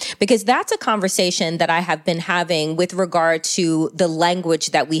ground, because that's a conversation that I have been having with regard to the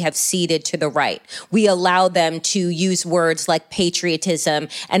language that we have ceded to the right. We allow them to use words like patriotism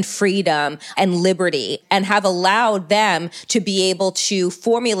and freedom and liberty, and have allowed them to be able to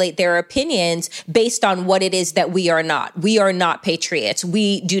formulate their opinions based on what it is that we are not. We are not patriots.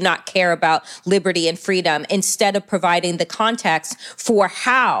 We do not care about liberty and freedom, instead of providing the context for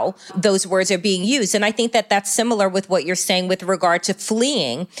how those words are being used. And I think that that's similar with what you're saying with regard to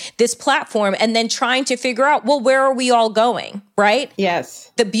fleeing this platform and then trying to figure out, well, where are we all going, right?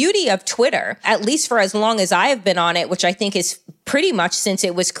 Yes. The beauty of Twitter, at least for as long as I have been on it, which I think is pretty much since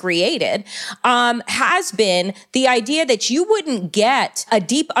it was created, has been the idea that you wouldn't get a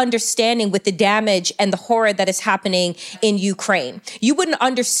deep understanding with the damage and the horror that is happening in Ukraine. You wouldn't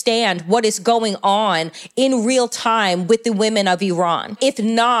understand what is going on in real time with the women of Iran. If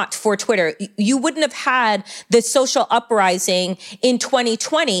not for Twitter, you wouldn't have had the social uprising in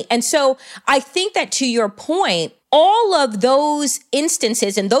 2020. And so I think that, to your point, all of those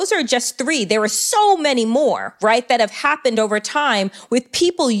instances, and those are just 3, there are so many more, right, that have happened over time with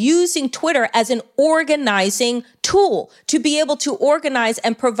people using Twitter as an organizing tool to be able to organize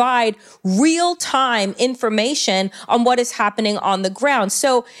and provide real-time information on what is happening on the ground.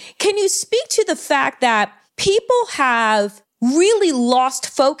 So can you speak to the fact that people have really lost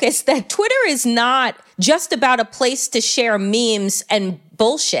focus that Twitter is not just about a place to share memes and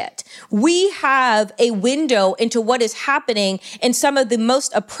bullshit? We have a window into what is happening in some of the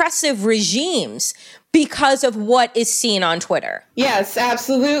most oppressive regimes because of what is seen on Twitter. Yes,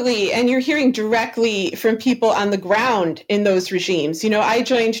 absolutely. And you're hearing directly from people on the ground in those regimes. I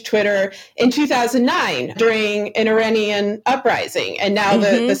joined Twitter in 2009 during an Iranian uprising, and now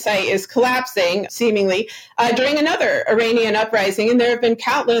the site is collapsing, seemingly, during another Iranian uprising. And there have been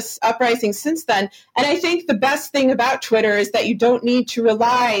countless uprisings since then. And I think the best thing about Twitter is that you don't need to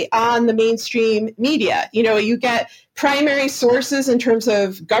rely on the mainstream media. You get primary sources in terms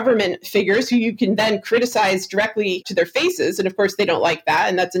of government figures who you can then criticize directly to their faces. And of course, they don't like that.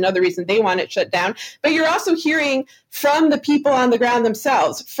 And that's another reason they want it shut down. But you're also hearing from the people on the ground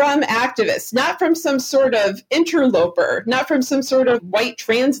themselves, from activists, not from some sort of interloper, not from some sort of white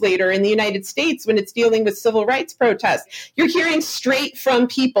translator in the United States when it's dealing with civil rights protests. You're hearing straight from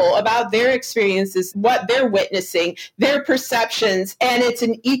people about their experiences, what they're witnessing, their perceptions, and it's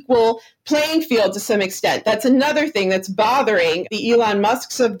an equal playing field to some extent. That's another thing that's bothering the Elon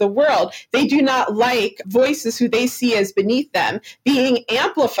Musks of the world. They do not like voices who they see as beneath them being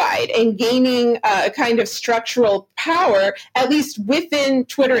amplified and gaining a kind of structural power, at least within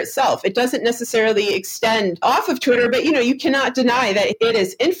Twitter itself. It doesn't necessarily extend off of Twitter, but you cannot deny that it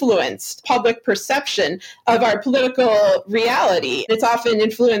has influenced public perception of our political reality. It's often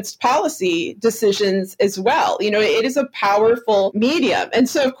influenced policy decisions as well. It is a powerful medium. And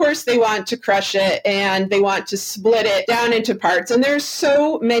so, of course, they want to crush it and they want to split it down into parts. And there's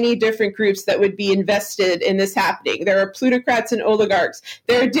so many different groups that would be invested in this happening. There are plutocrats and oligarchs.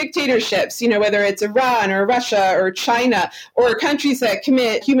 There are dictatorships, whether it's Iran or Russia or China or countries that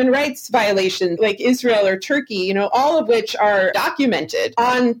commit human rights violations like Israel or Turkey, all of which are documented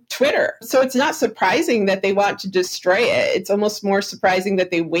on Twitter. So it's not surprising that they want to destroy it. It's almost more surprising that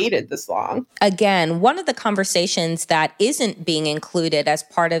they waited this long. Again, one of the conversations that isn't being included as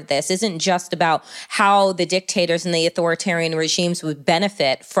part of this isn't just about how the dictators and the authoritarian regimes would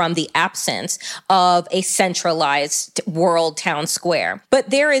benefit from the absence of a centralized world town square. But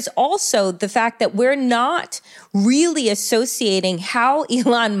there is also the fact that we're not really associating how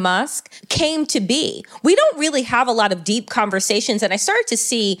Elon Musk came to be. We don't really have a lot of deep conversations. And I started to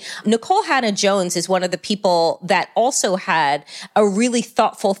see Nicole Hannah-Jones is one of the people that also had a really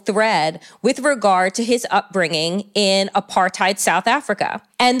thoughtful thread with regard to his upbringing in apartheid South Africa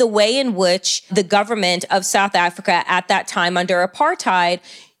and the way in which the government of South Africa at that time under apartheid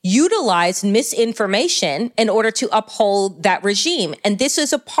utilized misinformation in order to uphold that regime. And this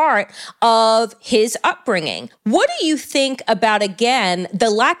is a part of his upbringing. What do you think about, again, the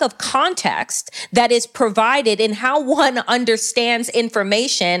lack of context that is provided in how one understands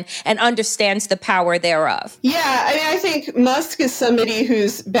information and understands the power thereof? Yeah, I think Musk is somebody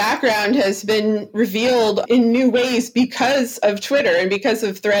whose background has been revealed in new ways because of Twitter and because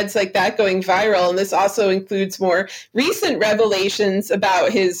of threads like that going viral. And this also includes more recent revelations about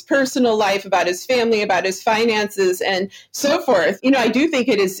his personal life, about his family, about his finances, and so forth. I do think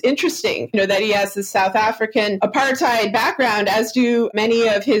it is interesting, that he has this South African apartheid background, as do many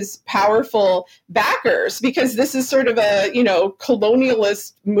of his powerful backers, because this is sort of a,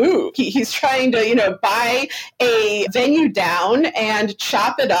 colonialist move. He's trying to, buy a venue down and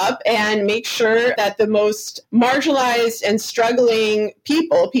chop it up and make sure that the most marginalized and struggling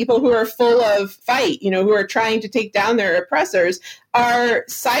people who are full of fight, who are trying to take down their oppressors, are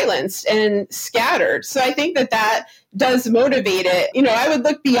silenced and scattered. So I think that does motivate it. I would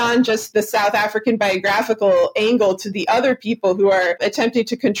look beyond just the South African biographical angle to the other people who are attempting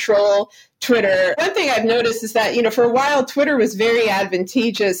to control Twitter. One thing I've noticed is that, for a while, Twitter was very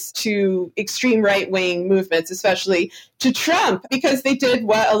advantageous to extreme right-wing movements, especially to Trump, because they did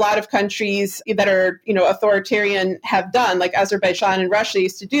what a lot of countries that are, authoritarian have done, like Azerbaijan and Russia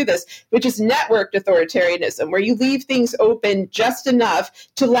used to do this, which is networked authoritarianism, where you leave things open just enough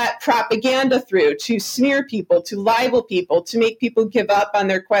to let propaganda through, to smear people, to libel people, to make people give up on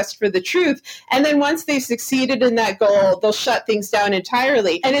their quest for the truth. And then once they've succeeded in that goal, they'll shut things down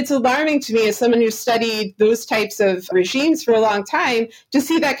entirely. And it's alarming to me, as someone who studied those types of regimes for a long time, to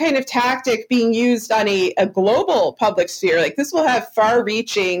see that kind of tactic being used on a global public sphere. Like, this will have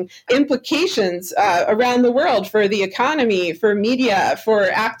far-reaching implications around the world for the economy, for media, for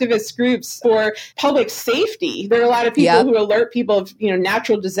activist groups, for public safety. There are a lot of people who alert people of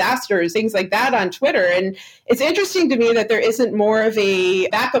natural disasters, things like that on Twitter. And it's interesting to me that there isn't more of a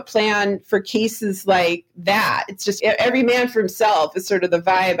backup plan for cases like that. It's just every man for himself is sort of the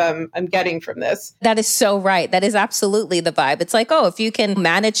vibe I'm getting from this. That is so right. That is absolutely the vibe. It's like, if you can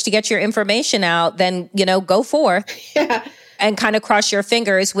manage to get your information out, then, go forth. Yeah. And kind of cross your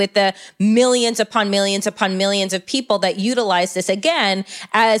fingers with the millions upon millions upon millions of people that utilize this, again,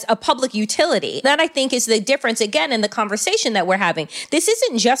 as a public utility. That, I think, is the difference, again, in the conversation that we're having. This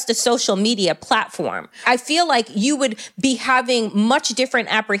isn't just a social media platform. I feel like you would be having much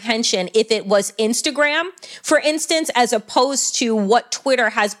different apprehension if it was Instagram, for instance, as opposed to what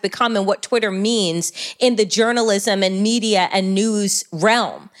Twitter has become and what Twitter means in the journalism and media and news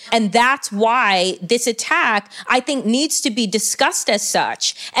realm. And that's why this attack, I think, needs to be discussed as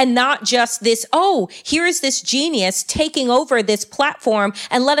such, and not just this, here's this genius taking over this platform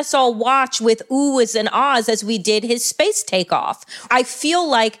and let us all watch with oohs and ahs as we did his space takeoff. I feel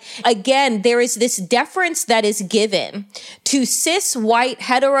like, again, there is this deference that is given to cis, white,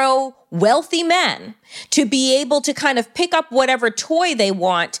 hetero, wealthy men to be able to kind of pick up whatever toy they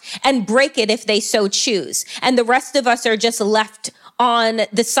want and break it if they so choose. And the rest of us are just left on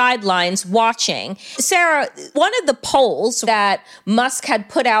the sidelines watching. Sarah, one of the polls that Musk had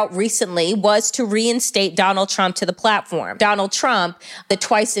put out recently was to reinstate Donald Trump to the platform. Donald Trump, the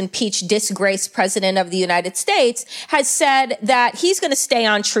twice impeached disgraced president of the United States, has said that he's going to stay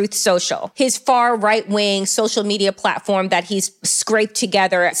on Truth Social, his far right-wing social media platform that he's scraped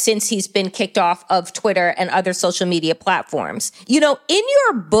together since he's been kicked off of Twitter and other social media platforms. You know, in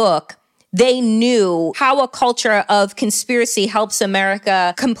your book, they knew how a culture of conspiracy helps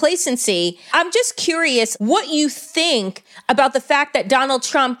America complacency. I'm just curious what you think about the fact that Donald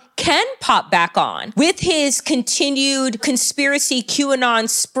Trump can pop back on with his continued conspiracy QAnon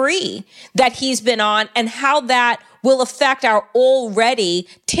spree that he's been on, and how that will affect our already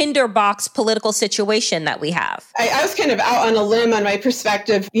tinderbox political situation that we have. I was kind of out on a limb on my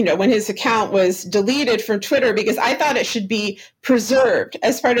perspective, you know, when his account was deleted from Twitter, because I thought it should be preserved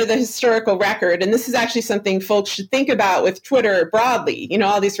as part of the historical record. And this is actually something folks should think about with Twitter broadly. You know,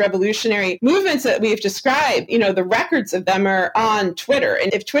 all these revolutionary movements that we've described, you know, the records of them are on Twitter.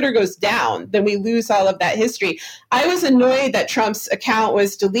 And if Twitter goes down, then we lose all of that history. I was annoyed that Trump's account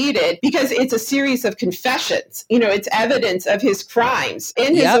was deleted because it's a series of confessions. You know, it's evidence of his crimes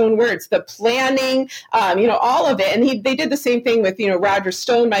in his own words, the planning, you know, all of it. And they did the same thing with, you know, Roger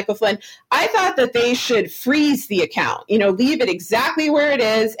Stone, Michael Flynn. I thought that they should freeze the account, you know, leave it exactly where it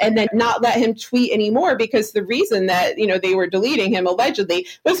is and then not let him tweet anymore, because the reason that, you know, they were deleting him allegedly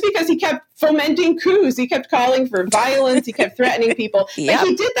was because he kept fomenting coups. He kept calling for violence. He kept threatening people. But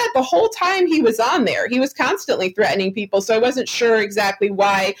he did that the whole time he was on there. He was constantly threatening people. So I wasn't sure exactly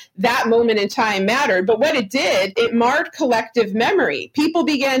why that moment in time mattered. But what it did, it marred collective memory. People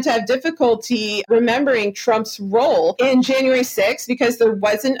began to have difficulty remembering Trump's role in January 6th because there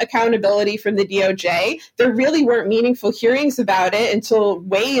wasn't accountability from the DOJ. There really weren't meaningful hearings about it until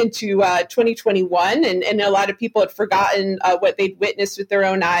way into 2021. And a lot of people had forgotten what they'd witnessed with their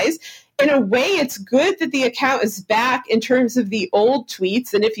own eyes. In a way, it's good that the account is back in terms of the old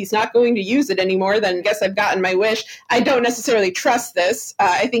tweets. And if he's not going to use it anymore, then I guess I've gotten my wish. I don't necessarily trust this.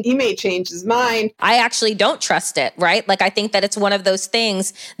 I think he may change his mind. I actually don't trust it, right? Like, I think that it's one of those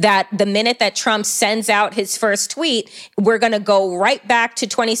things that the minute that Trump sends out his first tweet, we're going to go right back to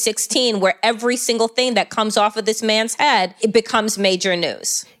 2016, where every single thing that comes off of this man's head, it becomes major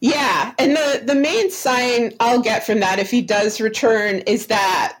news. Yeah. And the main sign I'll get from that, if he does return, is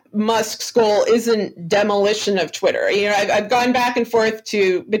that Musk's goal isn't demolition of Twitter. You know, I've gone back and forth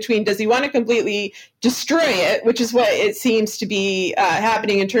between does he want to completely destroy it, which is what it seems to be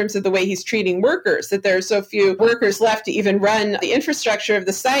happening in terms of the way he's treating workers, that there are so few workers left to even run the infrastructure of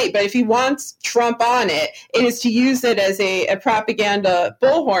the site. But if he wants Trump on it, it is to use it as a propaganda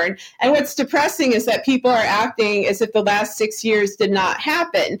bullhorn. And what's depressing is that people are acting as if the last 6 years did not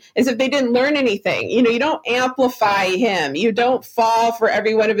happen, as if they didn't learn anything. You know, you don't amplify him. You don't fall for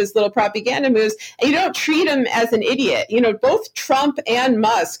every one of his little propaganda moves, and you don't treat him as an idiot. You know, both Trump and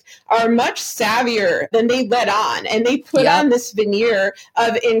Musk are much savvier than they let on, and they put on this veneer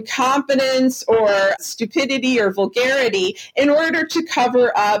of incompetence or stupidity or vulgarity in order to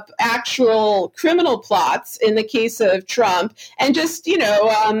cover up actual criminal plots in the case of Trump, and just, you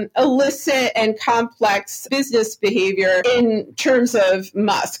know, illicit and complex business behavior in terms of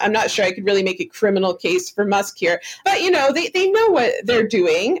Musk. I'm not sure I could really make a criminal case for Musk here, but, you know, they know what they're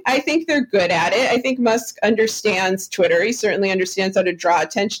doing. I think they're good at it. I think Musk understands Twitter. He certainly understands how to draw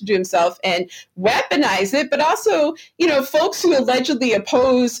attention to himself and weaponize it. But also, you know, folks who allegedly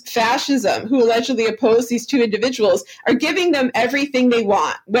oppose fascism, who allegedly oppose these two individuals, are giving them everything they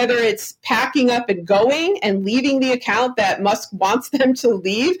want, whether it's packing up and going and leaving the account that Musk wants them to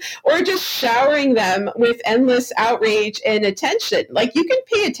leave, or just showering them with endless outrage and attention. Like, you can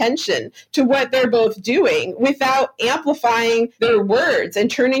pay attention to what they're both doing without amplifying their words and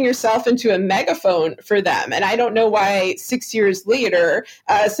turning yourself into a megaphone for them. And I don't know why 6 years later,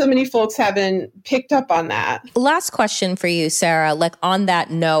 so many folks haven't picked up on that. Last question for you, Sarah, like on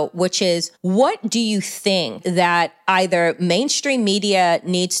that note, which is, what do you think that either mainstream media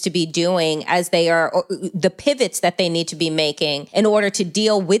needs to be doing as they are, or the pivots that they need to be making in order to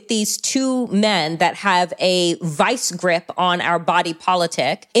deal with these two men that have a vice grip on our body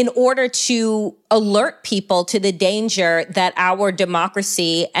politic, in order to alert people to the danger that our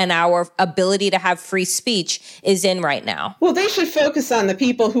democracy and our ability to have free speech is in right now? Well, they should focus on the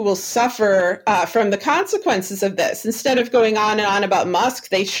people who will suffer from the consequences of this. Instead of going on and on about Musk,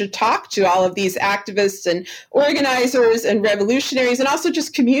 they should talk to all of these activists and organizers and revolutionaries, and also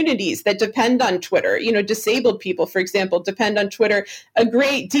just communities that depend on Twitter. Disabled people, for example, depend on Twitter a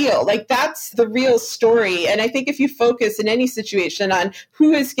great deal. Like, that's the real story. And I think if you focus in any situation on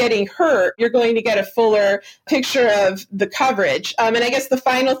who is getting hurt, you're going to get a fuller picture of the coverage. And I guess the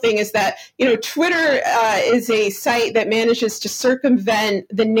final thing is that, Twitter is a site that manages to circumvent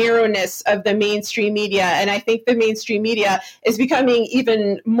the narrowness of the mainstream media. And I think the mainstream media is becoming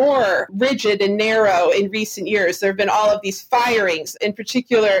even more rigid and narrow in recent years. There have been all of these firings, in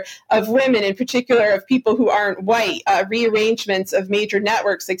particular of women, in particular of people who aren't white, rearrangements of major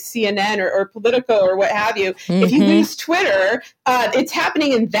networks like CNN or Politico or what have you. Mm-hmm. If you lose Twitter, it's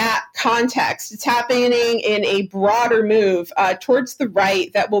happening in that context. It's happening in a broader move towards the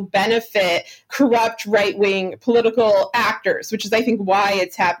right that will benefit corrupt right-wing political actors, which is, I think, why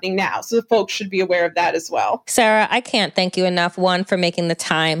it's happening now. So the folks should be aware of that as well. Sarah, I can't thank you enough, one, for making the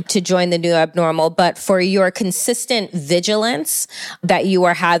time to join the New Abnormal, but for your consistent vigilance that you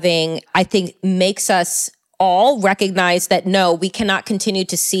are having, I think makes us all recognize that, no, we cannot continue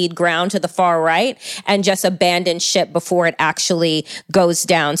to cede ground to the far right and just abandon ship before it actually goes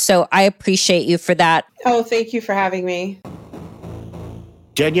down. So I appreciate you for that. Oh, thank you for having me.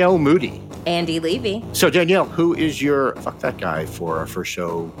 Danielle Moody. Andy Levy. So, Danielle, who is your fuck that guy for our first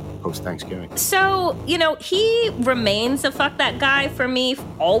show post-Thanksgiving? So, he remains a fuck that guy for me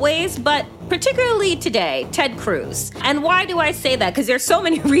always, but particularly today, Ted Cruz. And why do I say that? Because there's so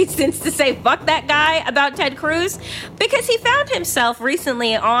many reasons to say fuck that guy about Ted Cruz. Because he found himself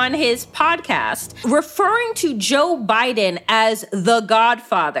recently on his podcast referring to Joe Biden as the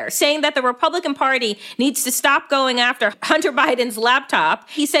Godfather, saying that the Republican Party needs to stop going after Hunter Biden's laptop.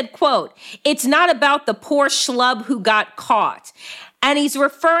 He said, quote, "It's not about the poor schlub who got caught." And he's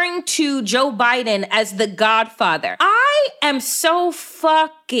referring to Joe Biden as the Godfather. I am so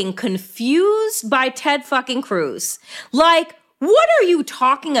fucking confused by Ted fucking Cruz. Like, what are you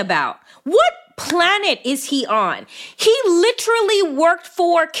talking about? What planet is he on? He literally worked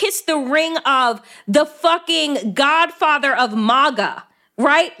for, kissed the ring of the fucking Godfather of MAGA.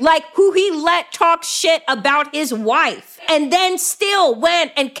 Right? Like, who he let talk shit about his wife and then still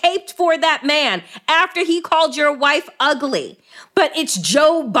went and caped for that man after he called your wife ugly. But it's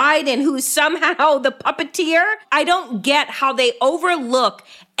Joe Biden who's somehow the puppeteer. I don't get how they overlook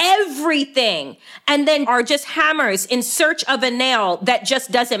everything and then are just hammers in search of a nail that just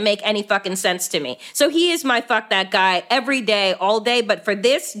doesn't make any fucking sense to me. So he is my fuck that guy every day, all day. But for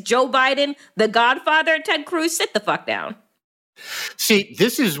this, Joe Biden, the Godfather, Ted Cruz, sit the fuck down. See,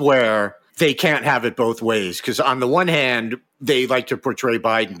 this is where they can't have it both ways, because on the one hand, they like to portray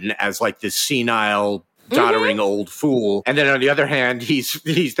Biden as like this senile, doddering old fool. And then on the other hand, he's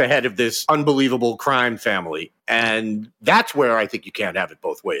the head of this unbelievable crime family. And that's where I think you can't have it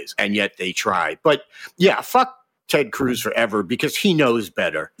both ways. And yet they try. But yeah, fuck Ted Cruz forever, because he knows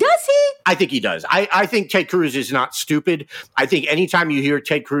better. Does he? I think he does. I think Ted Cruz is not stupid. I think anytime you hear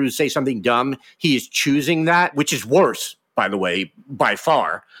Ted Cruz say something dumb, he is choosing that, which is worse, by the way, by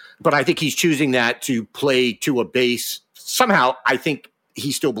far. But I think he's choosing that to play to a base. Somehow, I think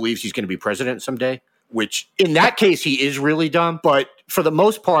he still believes he's going to be president someday, which in that case, he is really dumb. But for the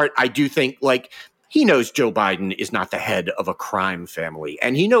most part, I do think, like, he knows Joe Biden is not the head of a crime family.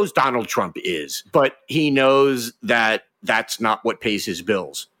 And he knows Donald Trump is. But he knows that that's not what pays his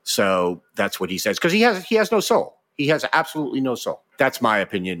bills. So that's what he says. Because he has no soul. He has absolutely no soul. That's my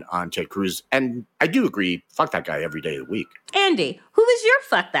opinion on Ted Cruz. And I do agree, fuck that guy every day of the week. Andy, who is your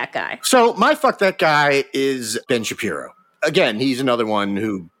fuck that guy? So my fuck that guy is Ben Shapiro. Again, he's another one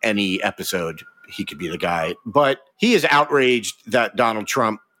who any episode, he could be the guy. But he is outraged that Donald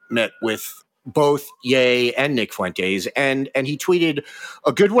Trump met with both Ye and Nick Fuentes, and he tweeted,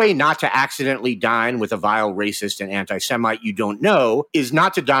 "A good way not to accidentally dine with a vile racist and anti-Semite you don't know is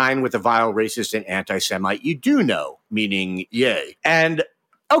not to dine with a vile racist and anti-Semite you do know," meaning Ye. And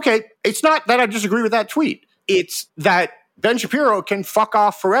okay, it's not that I disagree with that tweet. It's that Ben Shapiro can fuck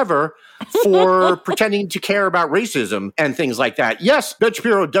off forever for pretending to care about racism and things like that. Yes, Ben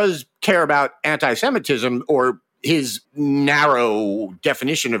Shapiro does care about anti-Semitism, or his narrow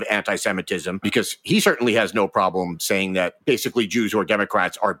definition of anti-Semitism, because he certainly has no problem saying that basically Jews or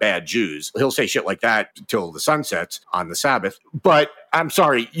Democrats are bad Jews. He'll say shit like that till the sun sets on the Sabbath. But I'm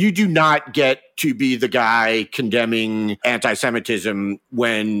sorry, you do not get to be the guy condemning anti-Semitism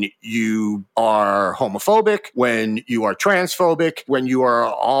when you are homophobic, when you are transphobic, when you are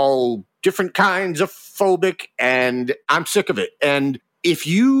all different kinds of phobic, and I'm sick of it. And if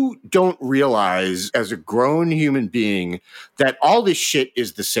you don't realize as a grown human being that all this shit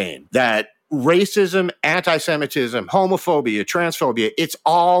is the same, that racism, anti-Semitism, homophobia, transphobia, it's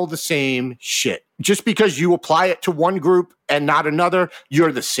all the same shit. Just because you apply it to one group and not another,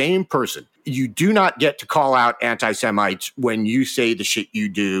 you're the same person. You do not get to call out anti-Semites when you say the shit you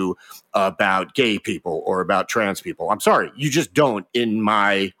do about gay people or about trans people. I'm sorry, you just don't, in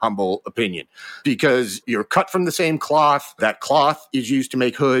my humble opinion, because you're cut from the same cloth. That cloth is used to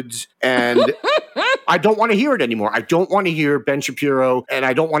make hoods, and I don't want to hear it anymore. I don't want to hear Ben Shapiro, and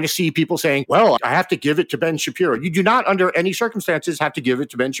I don't want to see people saying, well, I have to give it to Ben Shapiro. You do not, under any circumstances, have to give it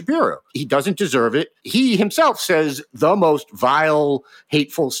to Ben Shapiro. He doesn't deserve it. He himself says the most vile,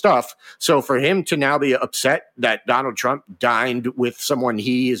 hateful stuff. So for him to now be upset that Donald Trump dined with someone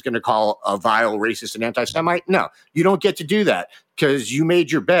he is going to call a vile racist and anti-Semite, no, you don't get to do that, because you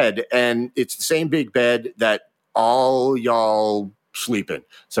made your bed, and it's the same big bed that all y'all sleep in.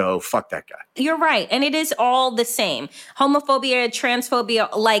 So fuck that guy. You're right. And it is all the same. Homophobia,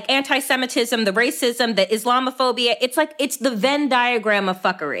 transphobia, like anti-Semitism, the racism, the Islamophobia. It's like, it's the Venn diagram of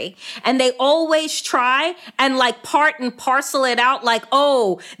fuckery. And they always try and like part and parcel it out like,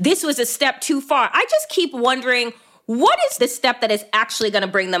 oh, this was a step too far. I just keep wondering, what is the step that is actually going to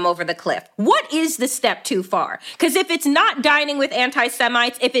bring them over the cliff? What is the step too far? Because if it's not dining with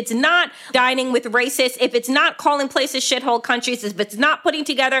anti-Semites, if it's not dining with racists, if it's not calling places shithole countries, if it's not putting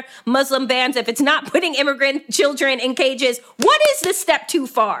together Muslim bans, if it's not putting immigrant children in cages, what is the step too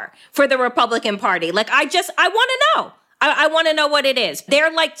far for the Republican Party? Like, I want to know. I want to know what it is.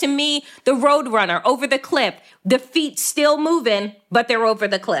 They're like, to me, the road runner over the cliff. The feet still moving, but they're over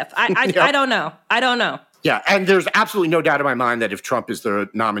the cliff. I don't know. I don't know. Yeah, and there's absolutely no doubt in my mind that if Trump is the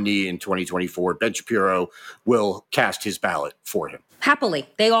nominee in 2024, Ben Shapiro will cast his ballot for him. Happily.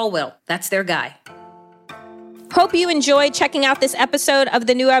 They all will. That's their guy. Hope you enjoyed checking out this episode of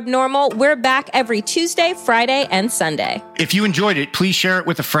The New Abnormal. We're back every Tuesday, Friday, and Sunday. If you enjoyed it, please share it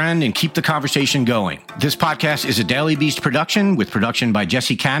with a friend and keep the conversation going. This podcast is a Daily Beast production with production by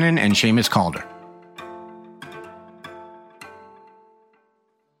Jesse Cannon and Seamus Calder.